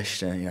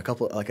published,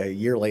 a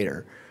year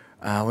later,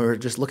 we were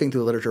just looking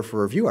through the literature for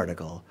a review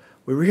article,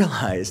 we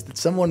realized that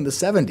someone in the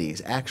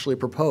 70s actually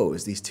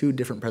proposed these two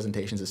different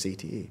presentations of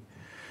CTE.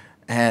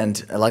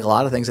 And like a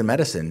lot of things in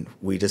medicine,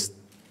 we just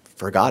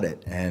forgot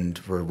it, and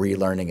we're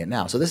relearning it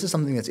now. So this is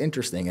something that's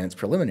interesting, and it's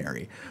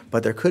preliminary,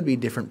 but there could be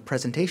different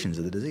presentations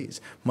of the disease,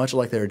 much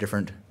like there are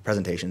different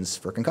presentations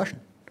for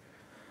concussion.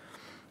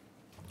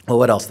 Well,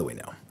 what else do we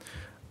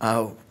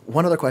know?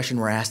 One other question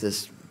we're asked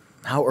is,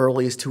 how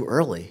early is too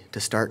early to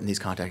start in these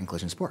contact and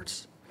collision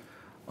sports?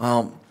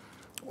 Well,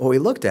 what we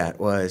looked at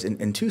was,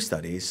 in two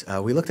studies,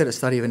 we looked at a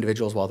study of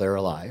individuals while they were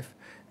alive,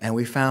 and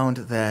we found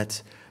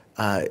that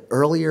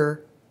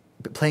earlier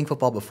playing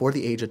football before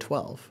the age of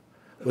 12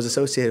 was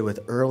associated with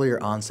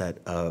earlier onset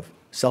of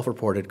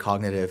self-reported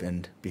cognitive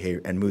and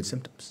behavior and mood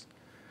symptoms.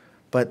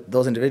 But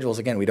those individuals,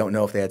 again, we don't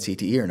know if they had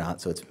CTE or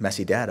not, so it's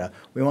messy data.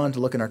 We wanted to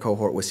look in our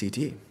cohort with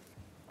CTE.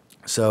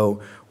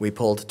 So we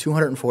pulled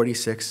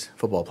 246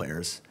 football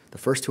players, the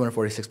first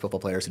 246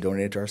 football players who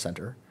donated to our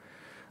center.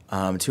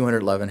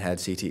 211 had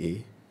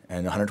CTE,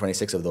 and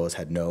 126 of those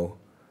had no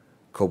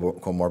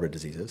comorbid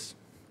diseases.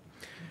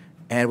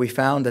 And we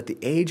found that the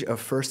age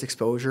of first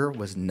exposure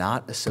was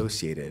not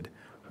associated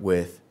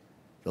with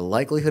the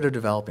likelihood of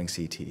developing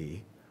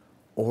CTE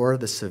or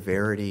the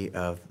severity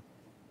of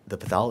the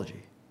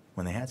pathology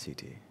when they had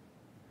CTE.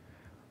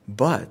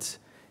 But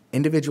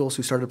individuals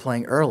who started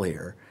playing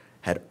earlier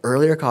had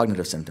earlier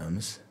cognitive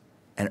symptoms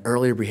and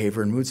earlier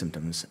behavior and mood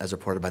symptoms as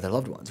reported by their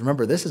loved ones.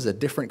 Remember, this is a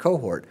different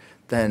cohort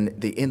than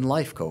the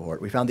in-life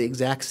cohort. We found the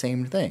exact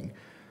same thing.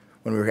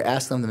 When we were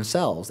asked them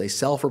themselves, they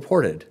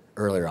self-reported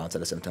earlier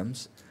onset of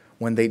symptoms.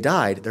 When they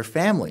died, their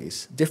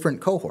families,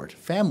 different cohort,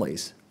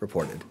 families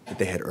reported that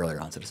they had earlier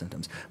onset of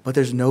symptoms. But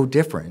there's no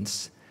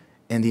difference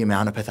in the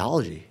amount of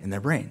pathology in their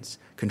brains,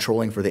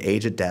 controlling for the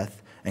age of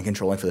death and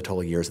controlling for the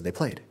total years that they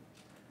played.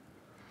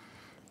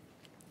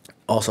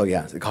 Also,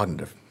 yeah, the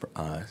cognitive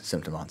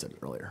symptom onset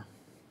earlier.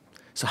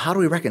 So how do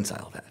we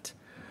reconcile that?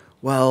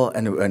 Well,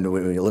 and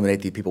we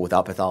eliminate the people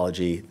without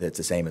pathology that's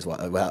the same as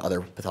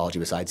other pathology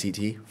besides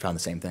CT, found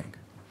the same thing.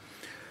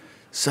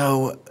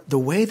 So the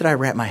way that I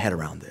wrap my head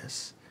around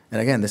this, and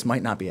again, this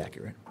might not be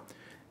accurate,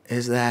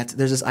 is that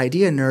there's this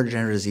idea in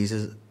neurodegenerative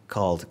diseases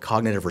called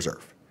cognitive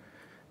reserve.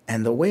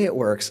 And the way it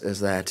works is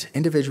that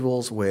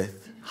individuals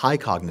with high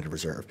cognitive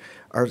reserve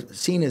are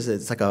seen as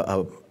it's like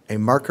a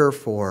marker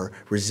for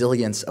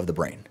resilience of the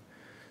brain.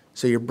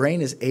 So your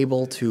brain is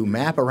able to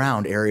map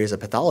around areas of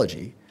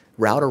pathology,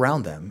 route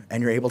around them,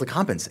 and you're able to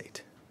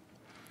compensate.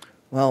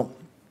 Well,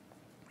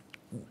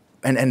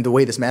 And the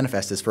way this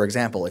manifests is, for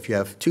example, if you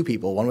have two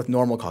people, one with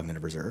normal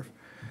cognitive reserve,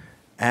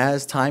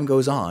 as time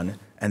goes on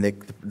and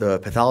the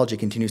pathology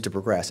continues to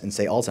progress in,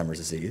 say, Alzheimer's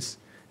disease,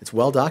 it's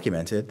well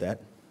documented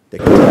that they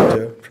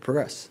continue to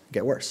progress,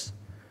 get worse.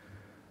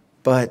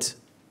 But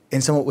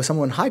with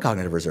someone with high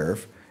cognitive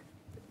reserve,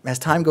 as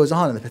time goes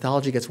on and the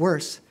pathology gets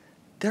worse,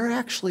 they're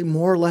actually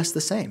more or less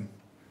the same.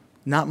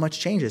 Not much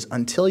changes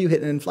until you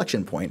hit an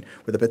inflection point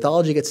where the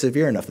pathology gets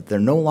severe enough that they're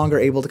no longer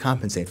able to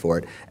compensate for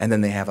it, and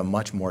then they have a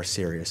much more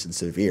serious and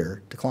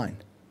severe decline.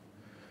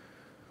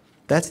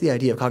 That's the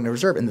idea of cognitive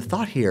reserve. And the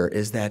thought here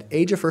is that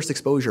age of first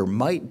exposure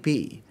might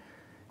be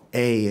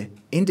an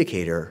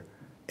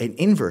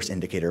inverse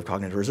indicator of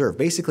cognitive reserve.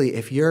 Basically,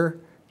 if you're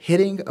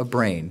hitting a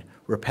brain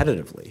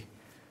repetitively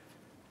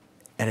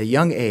at a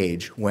young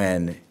age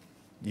when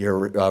you're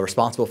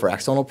responsible for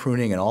axonal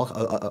pruning and a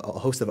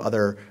host of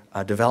other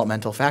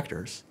developmental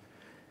factors,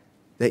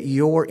 that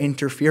you're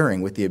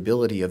interfering with the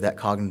ability of that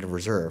cognitive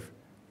reserve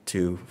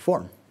to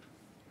form.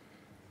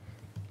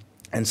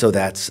 And so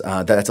that's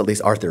at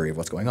least our theory of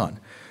what's going on.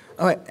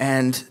 All right,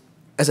 and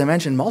as I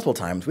mentioned multiple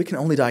times, we can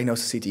only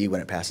diagnose CTE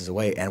when it passes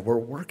away, and we're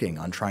working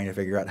on trying to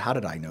figure out how to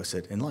diagnose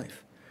it in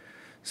life.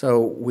 So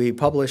we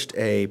published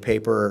a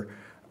paper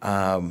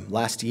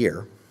last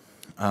year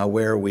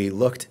where we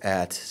looked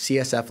at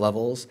CSF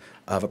levels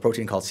of a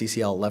protein called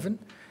CCL11,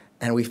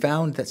 and we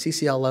found that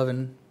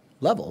CCL11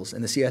 levels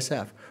in the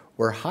CSF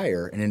were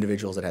higher in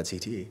individuals that had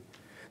CTE.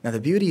 Now,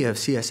 the beauty of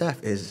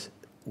CSF is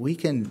we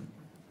can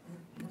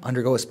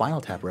undergo a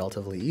spinal tap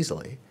relatively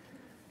easily,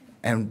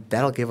 and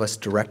that'll give us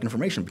direct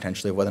information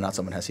potentially of whether or not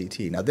someone has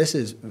CTE. Now, this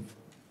is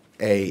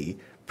a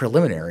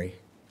preliminary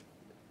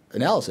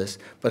analysis,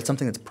 but it's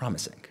something that's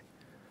promising.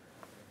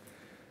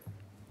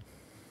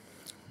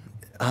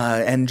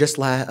 And just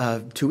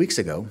 2 weeks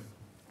ago,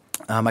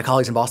 my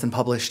colleagues in Boston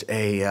published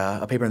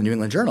a paper in the New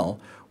England Journal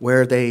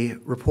where they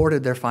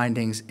reported their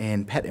findings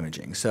in PET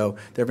imaging. So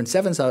there have been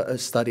 7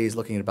 studies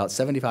looking at about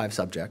 75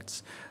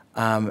 subjects.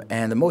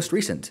 And the most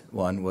recent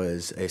one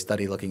was a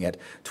study looking at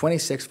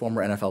 26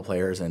 former NFL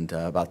players and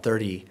about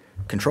 30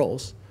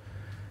 controls.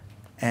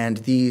 And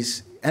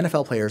these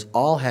NFL players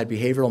all had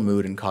behavioral,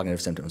 mood, and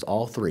cognitive symptoms,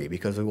 all 3,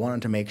 because we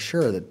wanted to make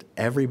sure that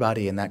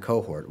everybody in that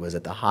cohort was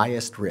at the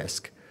highest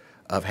risk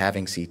of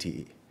having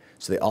CTE.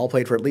 So they all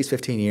played for at least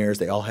 15 years.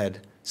 They all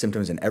had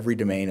symptoms in every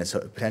domain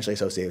potentially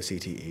associated with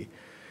CTE.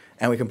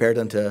 And we compared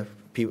them to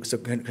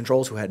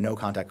controls who had no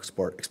contact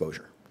sport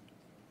exposure.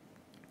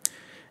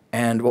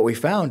 And what we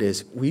found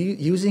is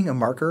using a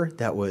marker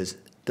that was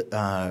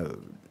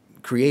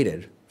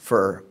created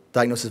for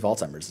diagnosis of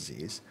Alzheimer's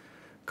disease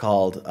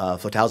called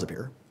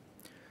flotazepine.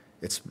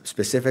 It's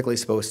specifically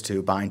supposed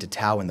to bind to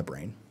tau in the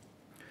brain.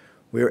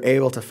 We were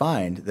able to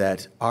find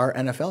that our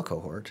NFL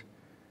cohort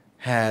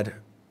had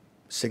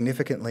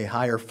significantly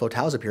higher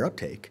flotazepine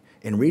uptake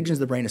in regions of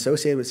the brain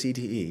associated with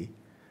CTE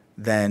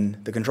than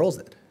the controls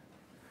did.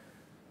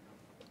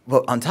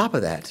 But on top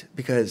of that,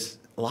 because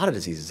a lot of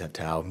diseases have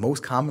tau,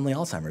 most commonly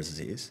Alzheimer's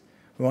disease,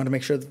 we wanted to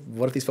make sure,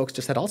 what if these folks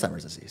just had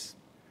Alzheimer's disease?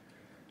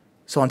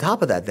 So on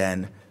top of that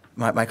then,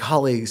 my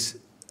colleagues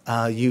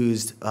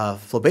used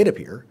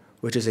florbetapir,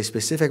 which is a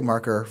specific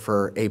marker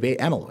for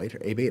amyloid, or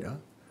A-beta,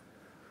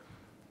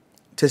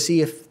 to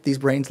see if these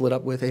brains lit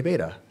up with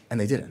A-beta, and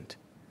they didn't.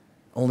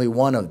 Only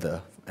one of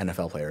the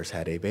NFL players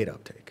had A-beta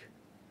uptake.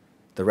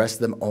 The rest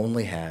of them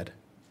only had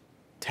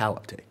tau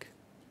uptake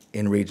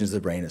in regions of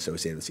the brain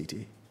associated with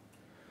CTE.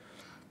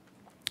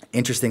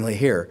 Interestingly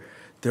here,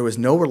 there was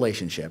no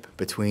relationship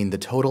between the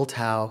total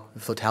tau,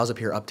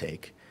 flotazepine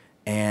uptake,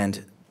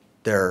 and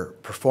their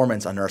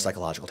performance on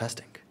neuropsychological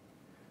testing.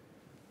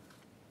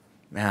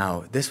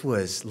 Now, this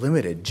was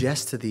limited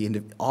just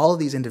to all of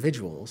these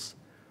individuals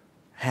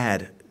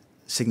had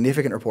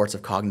significant reports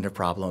of cognitive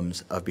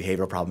problems, of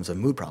behavioral problems, of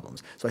mood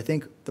problems. So I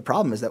think the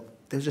problem is that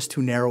there's just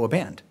too narrow a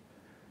band.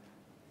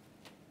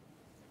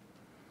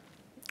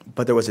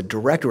 But there was a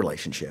direct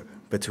relationship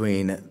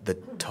between the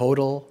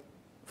total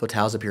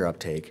flotazepine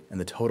uptake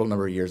and the total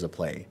number of years of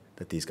play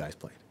that these guys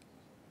played.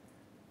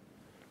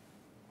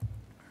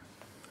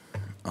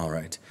 All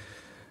right.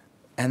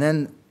 And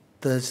then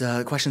there's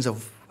questions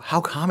of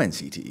how common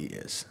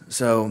CTE is.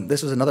 So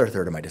this was another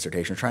third of my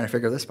dissertation, trying to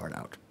figure this part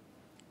out.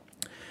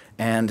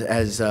 And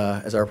as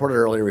I reported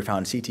earlier, we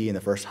found CTE in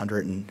the first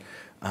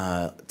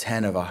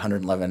 110 of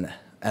 111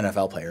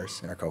 NFL players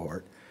in our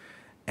cohort.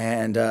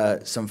 And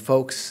some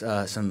folks,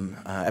 some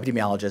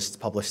epidemiologists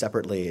published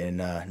separately in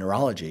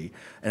Neurology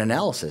an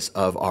analysis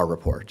of our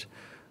report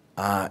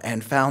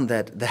and found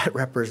that that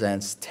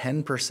represents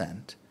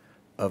 10%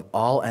 of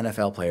all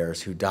NFL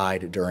players who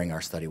died during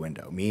our study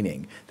window,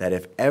 meaning that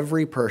if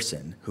every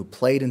person who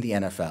played in the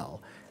NFL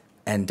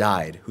and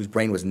died, whose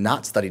brain was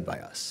not studied by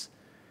us,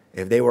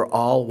 if they were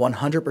all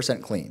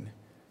 100% clean,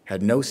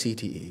 had no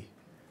CTE,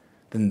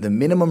 then the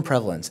minimum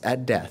prevalence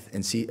at death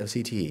of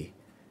CTE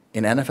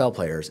in NFL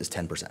players is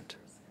 10%,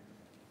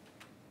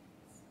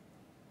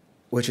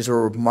 which is a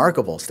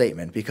remarkable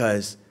statement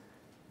because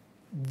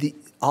The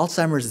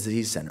Alzheimer's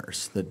disease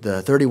centers,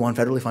 the 31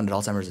 federally funded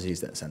Alzheimer's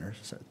disease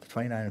centers,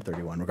 29 or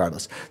 31,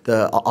 regardless,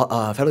 the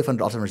federally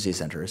funded Alzheimer's disease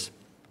centers,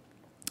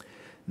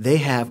 they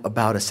have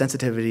about a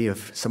sensitivity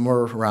of somewhere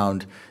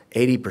around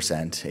 80%,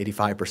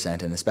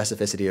 85%, and a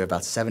specificity of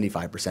about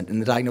 75% in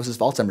the diagnosis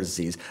of Alzheimer's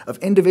disease of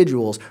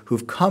individuals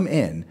who've come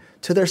in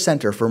to their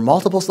center for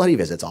multiple study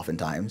visits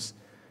oftentimes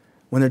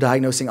when they're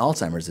diagnosing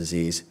Alzheimer's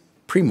disease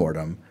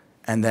pre-mortem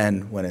and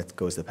then when it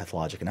goes to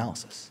pathologic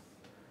analysis.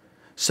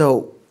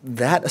 So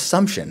that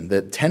assumption,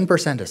 the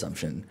 10%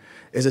 assumption,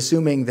 is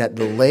assuming that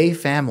the lay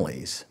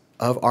families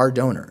of our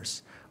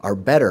donors are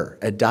better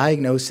at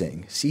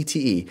diagnosing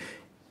CTE,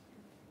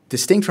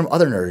 distinct from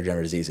other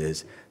neurodegenerative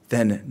diseases,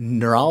 than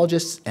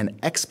neurologists and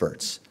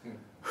experts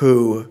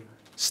who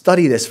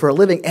study this for a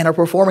living and are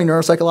performing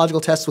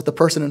neuropsychological tests with the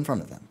person in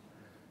front of them.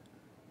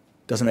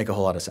 Doesn't make a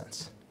whole lot of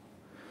sense.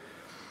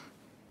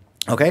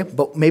 Okay,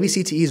 but maybe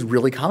CTE is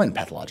really common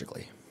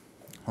pathologically.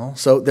 Well,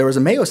 so there was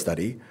a Mayo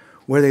study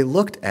where they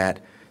looked at,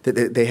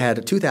 they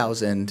had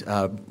 2,000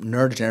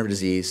 neurodegenerative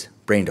disease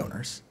brain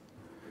donors,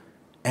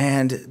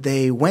 and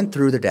they went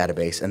through their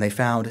database and they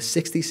found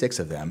 66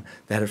 of them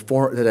that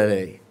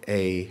had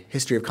a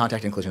history of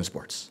contact and collision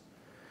sports.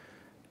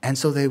 And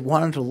so they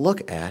wanted to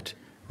look at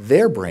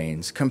their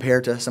brains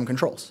compared to some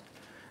controls.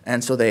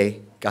 And so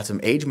they got some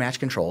age-matched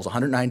controls,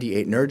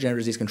 198 neurodegenerative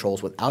disease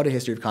controls without a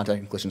history of contact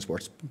and collision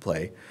sports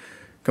play,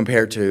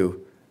 compared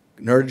to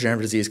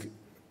neurodegenerative disease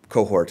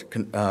cohort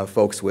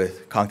folks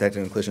with contact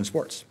and collision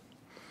sports.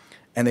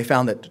 And they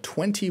found that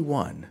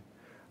 21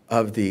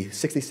 of the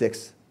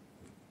 66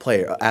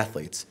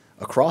 athletes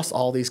across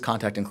all these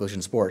contact and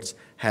collision sports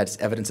had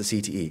evidence of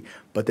CTE,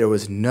 but there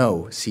was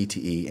no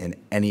CTE in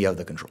any of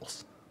the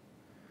controls.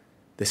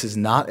 This is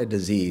not a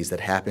disease that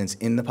happens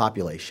in the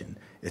population.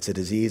 It's a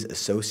disease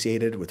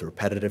associated with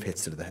repetitive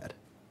hits to the head.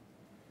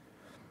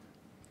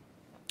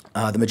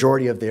 The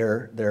majority of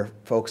their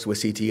folks with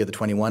CTE, of the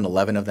 21,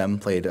 11 of them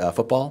played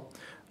football.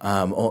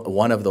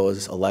 One of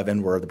those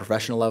 11 were the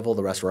professional level,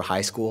 the rest were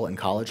high school and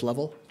college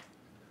level.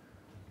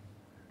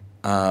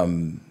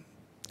 And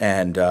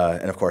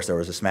of course, there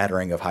was a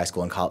smattering of high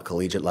school and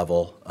collegiate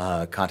level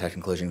contact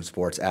and collision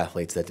sports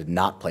athletes that did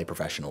not play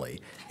professionally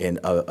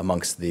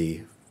amongst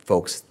the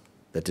folks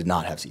that did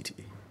not have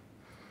CTE.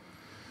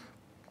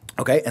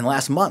 Okay, and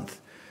last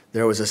month,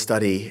 there was a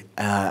study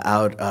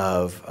out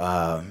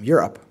of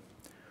Europe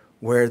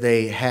where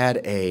they had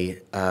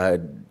a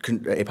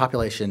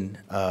population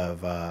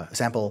of a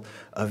sample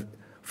of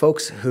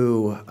folks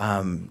who,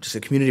 just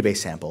a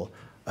community-based sample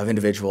of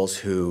individuals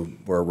who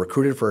were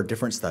recruited for a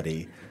different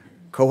study,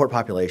 cohort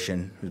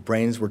population whose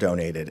brains were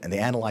donated, and they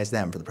analyzed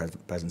them for the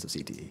presence of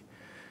CTE.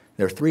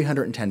 There are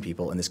 310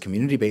 people in this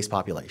community-based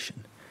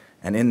population,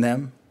 and in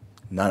them,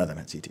 none of them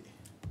had CTE.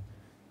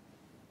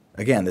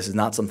 Again, this is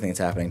not something that's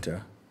happening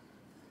to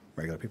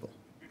regular people.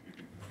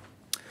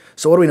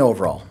 So what do we know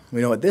overall?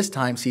 We know at this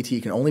time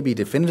CTE can only be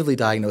definitively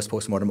diagnosed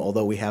postmortem,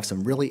 although we have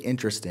some really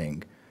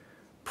interesting,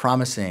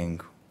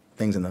 promising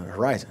things in the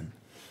horizon.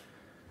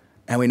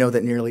 And we know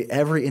that nearly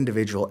every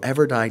individual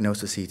ever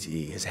diagnosed with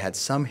CTE has had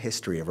some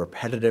history of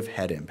repetitive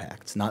head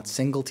impacts, not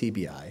single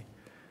TBI.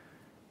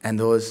 And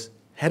those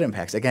head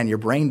impacts, again, your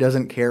brain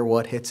doesn't care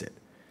what hits it.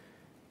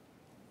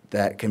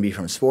 That can be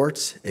from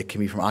sports, it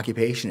can be from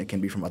occupation, it can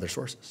be from other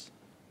sources.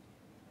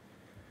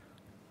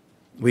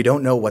 We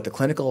don't know what the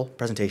clinical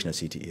presentation of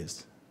CTE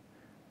is.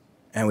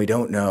 And we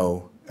don't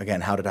know,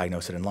 again, how to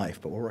diagnose it in life,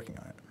 but we're working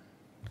on it.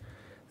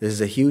 This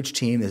is a huge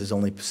team. This is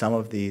only some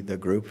of the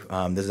group.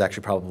 This is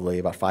actually probably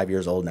about 5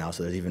 years old now,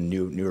 so there's even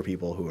newer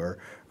people who are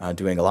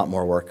doing a lot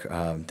more work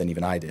than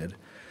even I did.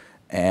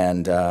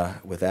 And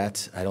with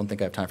that, I don't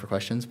think I have time for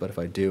questions, but if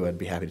I do, I'd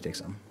be happy to take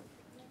some.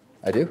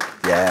 I do?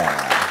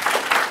 Yeah.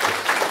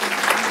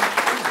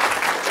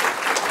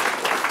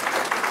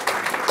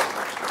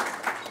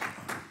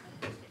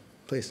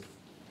 Please.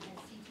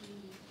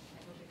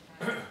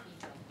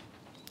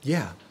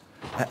 Yeah.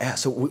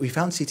 So we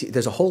found CTE.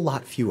 There's a whole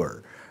lot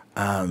fewer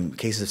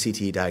cases of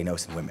CTE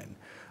diagnosed in women.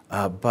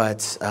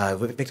 But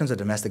victims of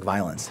domestic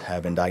violence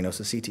have been diagnosed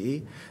with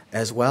CTE,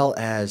 as well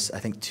as, I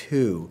think,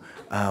 2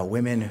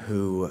 women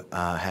who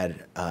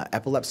had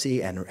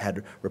epilepsy and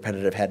had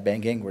repetitive head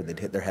banging, where they'd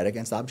hit their head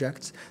against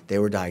objects. They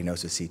were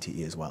diagnosed with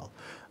CTE as well.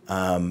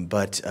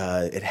 But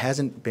it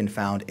hasn't been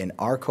found in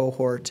our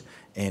cohort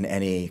in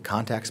any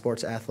contact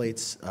sports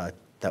athletes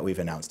that we've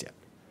announced yet.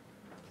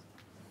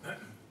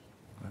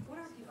 What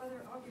are the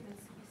other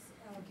arguments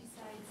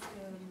besides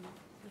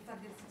the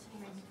fact that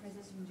CTE might be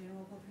present in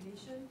general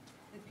population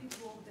that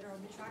people that are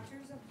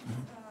detractors of this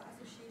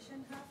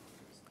association have?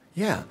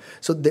 Yeah,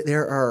 so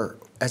there are,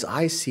 as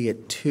I see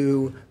it,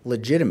 2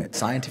 legitimate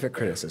scientific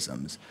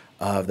criticisms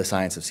of the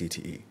science of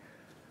CTE.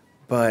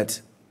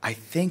 But I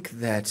think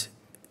that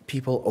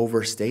people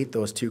overstate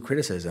those 2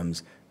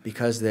 criticisms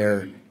because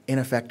they're, in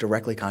effect,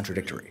 directly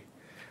contradictory.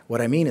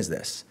 What I mean is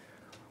this.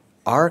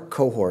 Our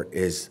cohort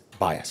is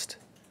biased.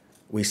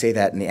 We say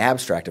that in the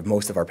abstract of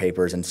most of our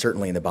papers and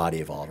certainly in the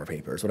body of all of our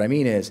papers. What I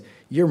mean is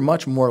you're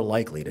much more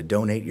likely to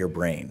donate your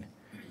brain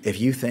if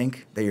you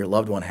think that your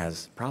loved one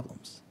has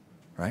problems,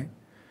 right?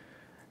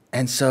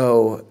 And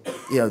so,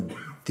 you know,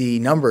 the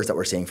numbers that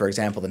we're seeing, for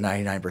example, the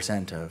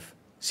 99% of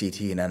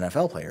CT and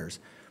NFL players,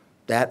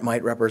 that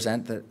might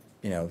represent that,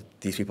 you know,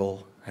 these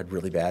people had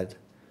really bad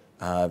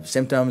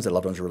symptoms, their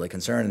loved ones were really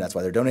concerned, and that's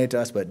why they're donated to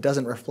us, but it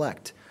doesn't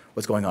reflect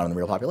what's going on in the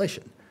real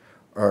population.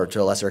 Or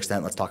to a lesser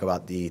extent, let's talk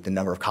about the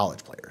number of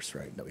college players,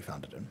 right, that we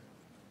found it in.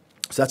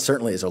 So that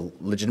certainly is a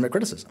legitimate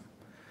criticism.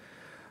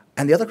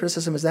 And the other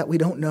criticism is that we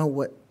don't know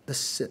what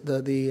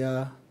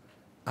the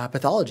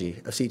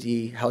pathology of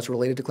CTE, how it's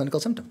related to clinical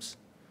symptoms,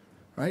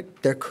 right?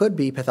 There could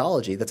be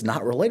pathology that's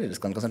not related to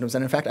clinical symptoms,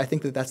 and in fact, I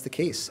think that that's the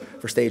case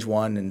for stage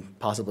 1 and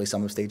possibly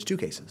some of stage 2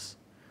 cases.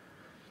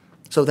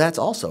 So that's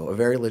also a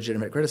very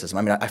legitimate criticism.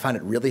 I mean, I find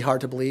it really hard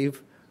to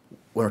believe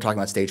when we're talking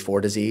about stage 4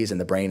 disease and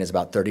the brain is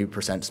about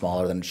 30%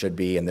 smaller than it should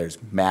be and there's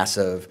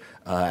massive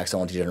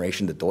axonal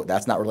degeneration,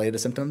 that's not related to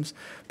symptoms,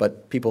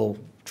 but people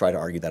try to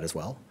argue that as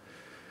well.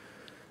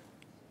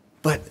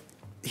 But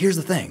here's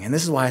the thing, and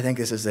this is why I think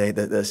this is the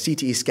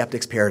CTE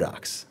skeptic's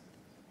paradox,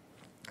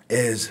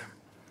 is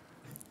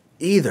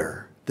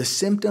either the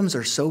symptoms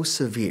are so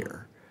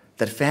severe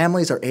that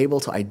families are able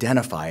to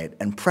identify it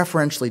and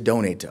preferentially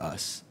donate to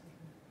us,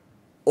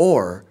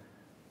 or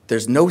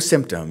there's no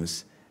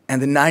symptoms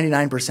and the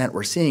 99%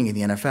 we're seeing in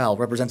the NFL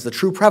represents the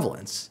true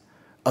prevalence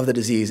of the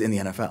disease in the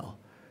NFL.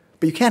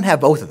 But you can't have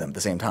both of them at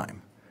the same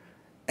time.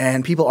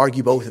 And people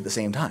argue both at the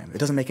same time. It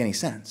doesn't make any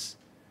sense.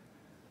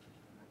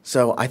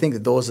 So I think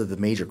that those are the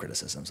major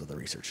criticisms of the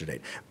research to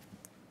date.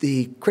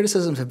 The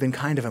criticisms have been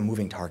kind of a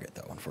moving target,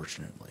 though,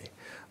 unfortunately.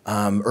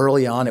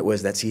 Early on, it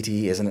was that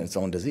CTE isn't its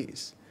own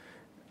disease.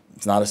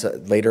 It's not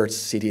later,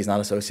 CTE is not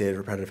associated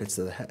with repetitive hits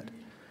to the head.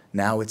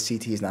 Now it's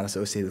CTE is not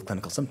associated with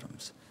clinical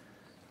symptoms.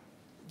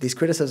 These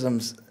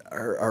criticisms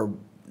are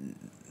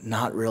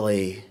not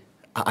really.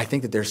 I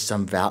think that there's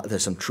some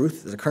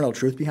truth, there's a kernel of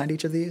truth behind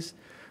each of these,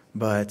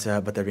 but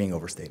they're being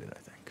overstated, I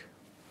think.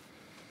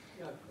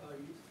 Yeah,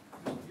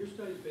 your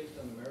study is based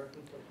on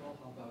American football.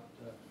 How about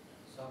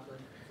soccer,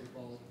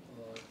 football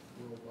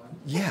worldwide?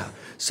 Yeah,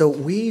 so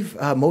we've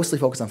mostly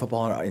focused on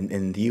football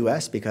in the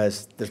U.S.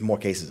 because there's more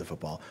cases of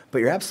football. But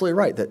you're absolutely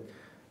right that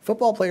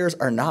football players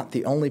are not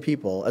the only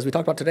people, as we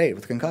talked about today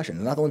with concussion,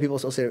 they're not the only people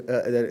associated,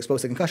 that are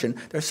exposed to concussion.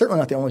 They're certainly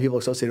not the only people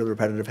associated with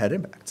repetitive head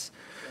impacts.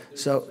 Yeah,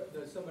 so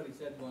somebody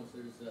said once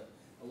there's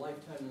a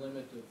lifetime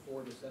limit of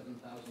 4,000 to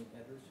 7,000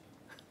 headers.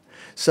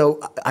 So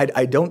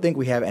I don't think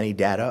we have any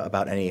data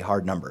about any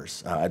hard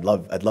numbers. I'd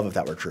love if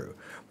that were true.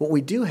 What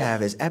we do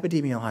have is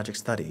epidemiologic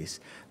studies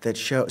that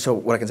show, so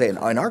what I can say, in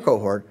our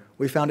cohort,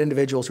 we found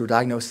individuals who were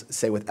diagnosed,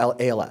 say, with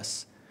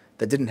ALS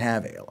that didn't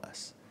have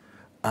ALS.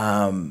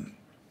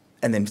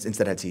 And then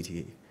instead had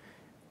CTE.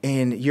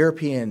 In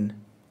European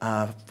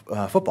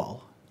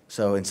football,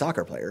 so in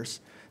soccer players,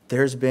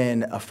 there's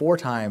been a 4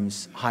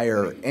 times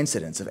higher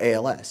incidence of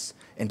ALS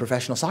in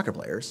professional soccer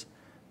players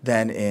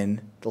than in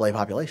the lay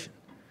population.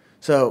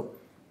 So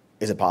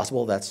is it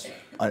possible that's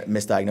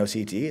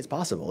misdiagnosed CTE? It's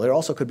possible. There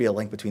also could be a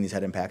link between these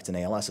head impacts and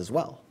ALS as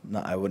well. No,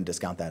 I wouldn't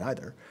discount that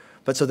either.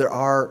 But so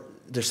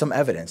there's some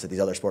evidence that these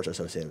other sports are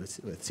associated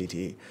with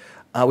CTE.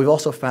 We've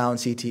also found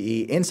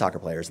CTE in soccer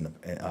players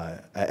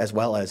as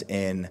well as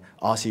in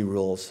Aussie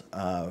rules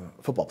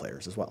football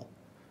players as well.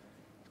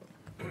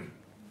 I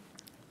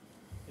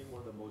think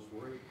one of the most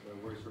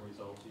worrisome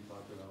results you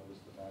talked about was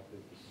the fact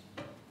that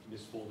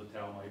this misfolded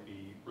tau might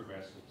be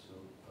progressive, so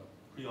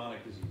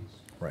prionic disease.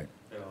 Right.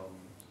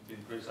 Been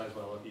criticized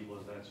by a lot of people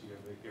as that, so you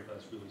have to be careful,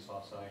 that's really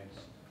soft science.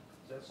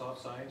 Is that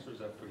soft science or is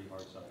that pretty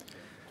hard science?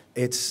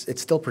 It's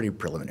still pretty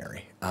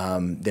preliminary.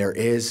 There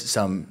is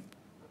some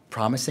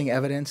promising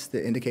evidence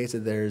that indicates that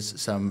there's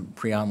some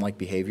prion-like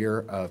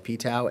behavior of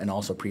p-tau and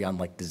also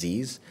prion-like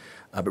disease,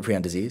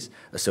 prion disease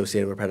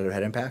associated with repetitive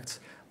head impacts.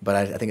 But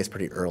I think it's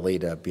pretty early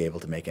to be able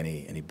to make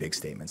any big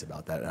statements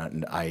about that,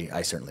 and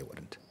I certainly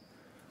wouldn't.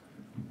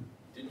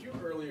 Did you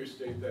earlier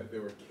state that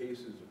there were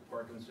cases of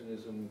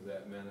Parkinsonism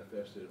that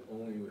manifested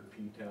only with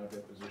p-tau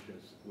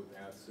depositions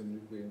without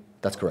synuclein?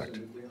 That's correct.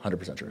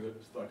 100% true.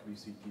 It's thought to be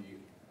CTE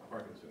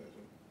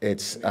Parkinsonism.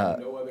 It's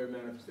no other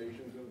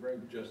manifestations in the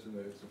brain, just in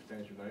the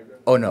substantia nigra?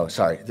 Oh no,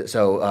 sorry.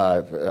 So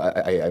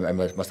I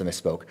must have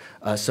misspoke.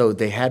 So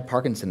they had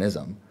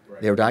Parkinsonism.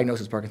 Right. They were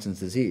diagnosed with Parkinson's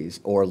disease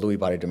or Lewy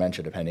body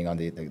dementia, depending on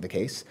the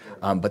case.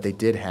 Right. But they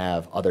did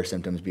have other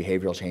symptoms,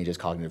 behavioral changes,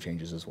 cognitive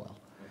changes as well.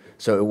 Okay.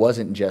 So it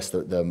wasn't just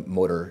the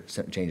motor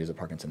changes of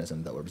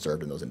Parkinsonism that were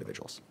observed in those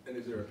individuals. And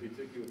is there a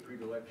particular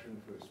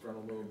predilection for the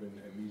frontal lobe and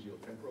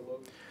mesial temporal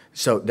lobe?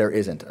 So there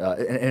isn't.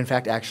 And in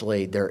fact,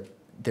 actually, there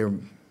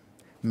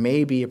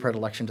may be a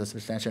predilection to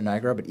substantia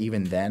nigra, but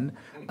even then,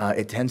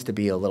 it tends to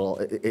be a little.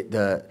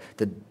 The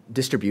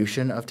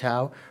distribution of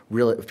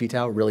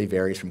p-tau really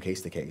varies from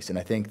case to case, and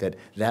I think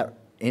that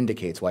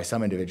indicates why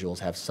some individuals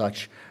have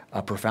such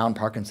a profound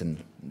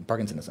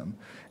Parkinsonism,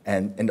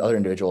 and other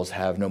individuals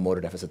have no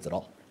motor deficits at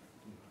all.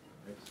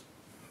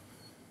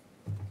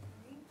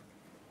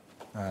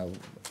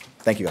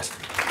 Thank you, guys.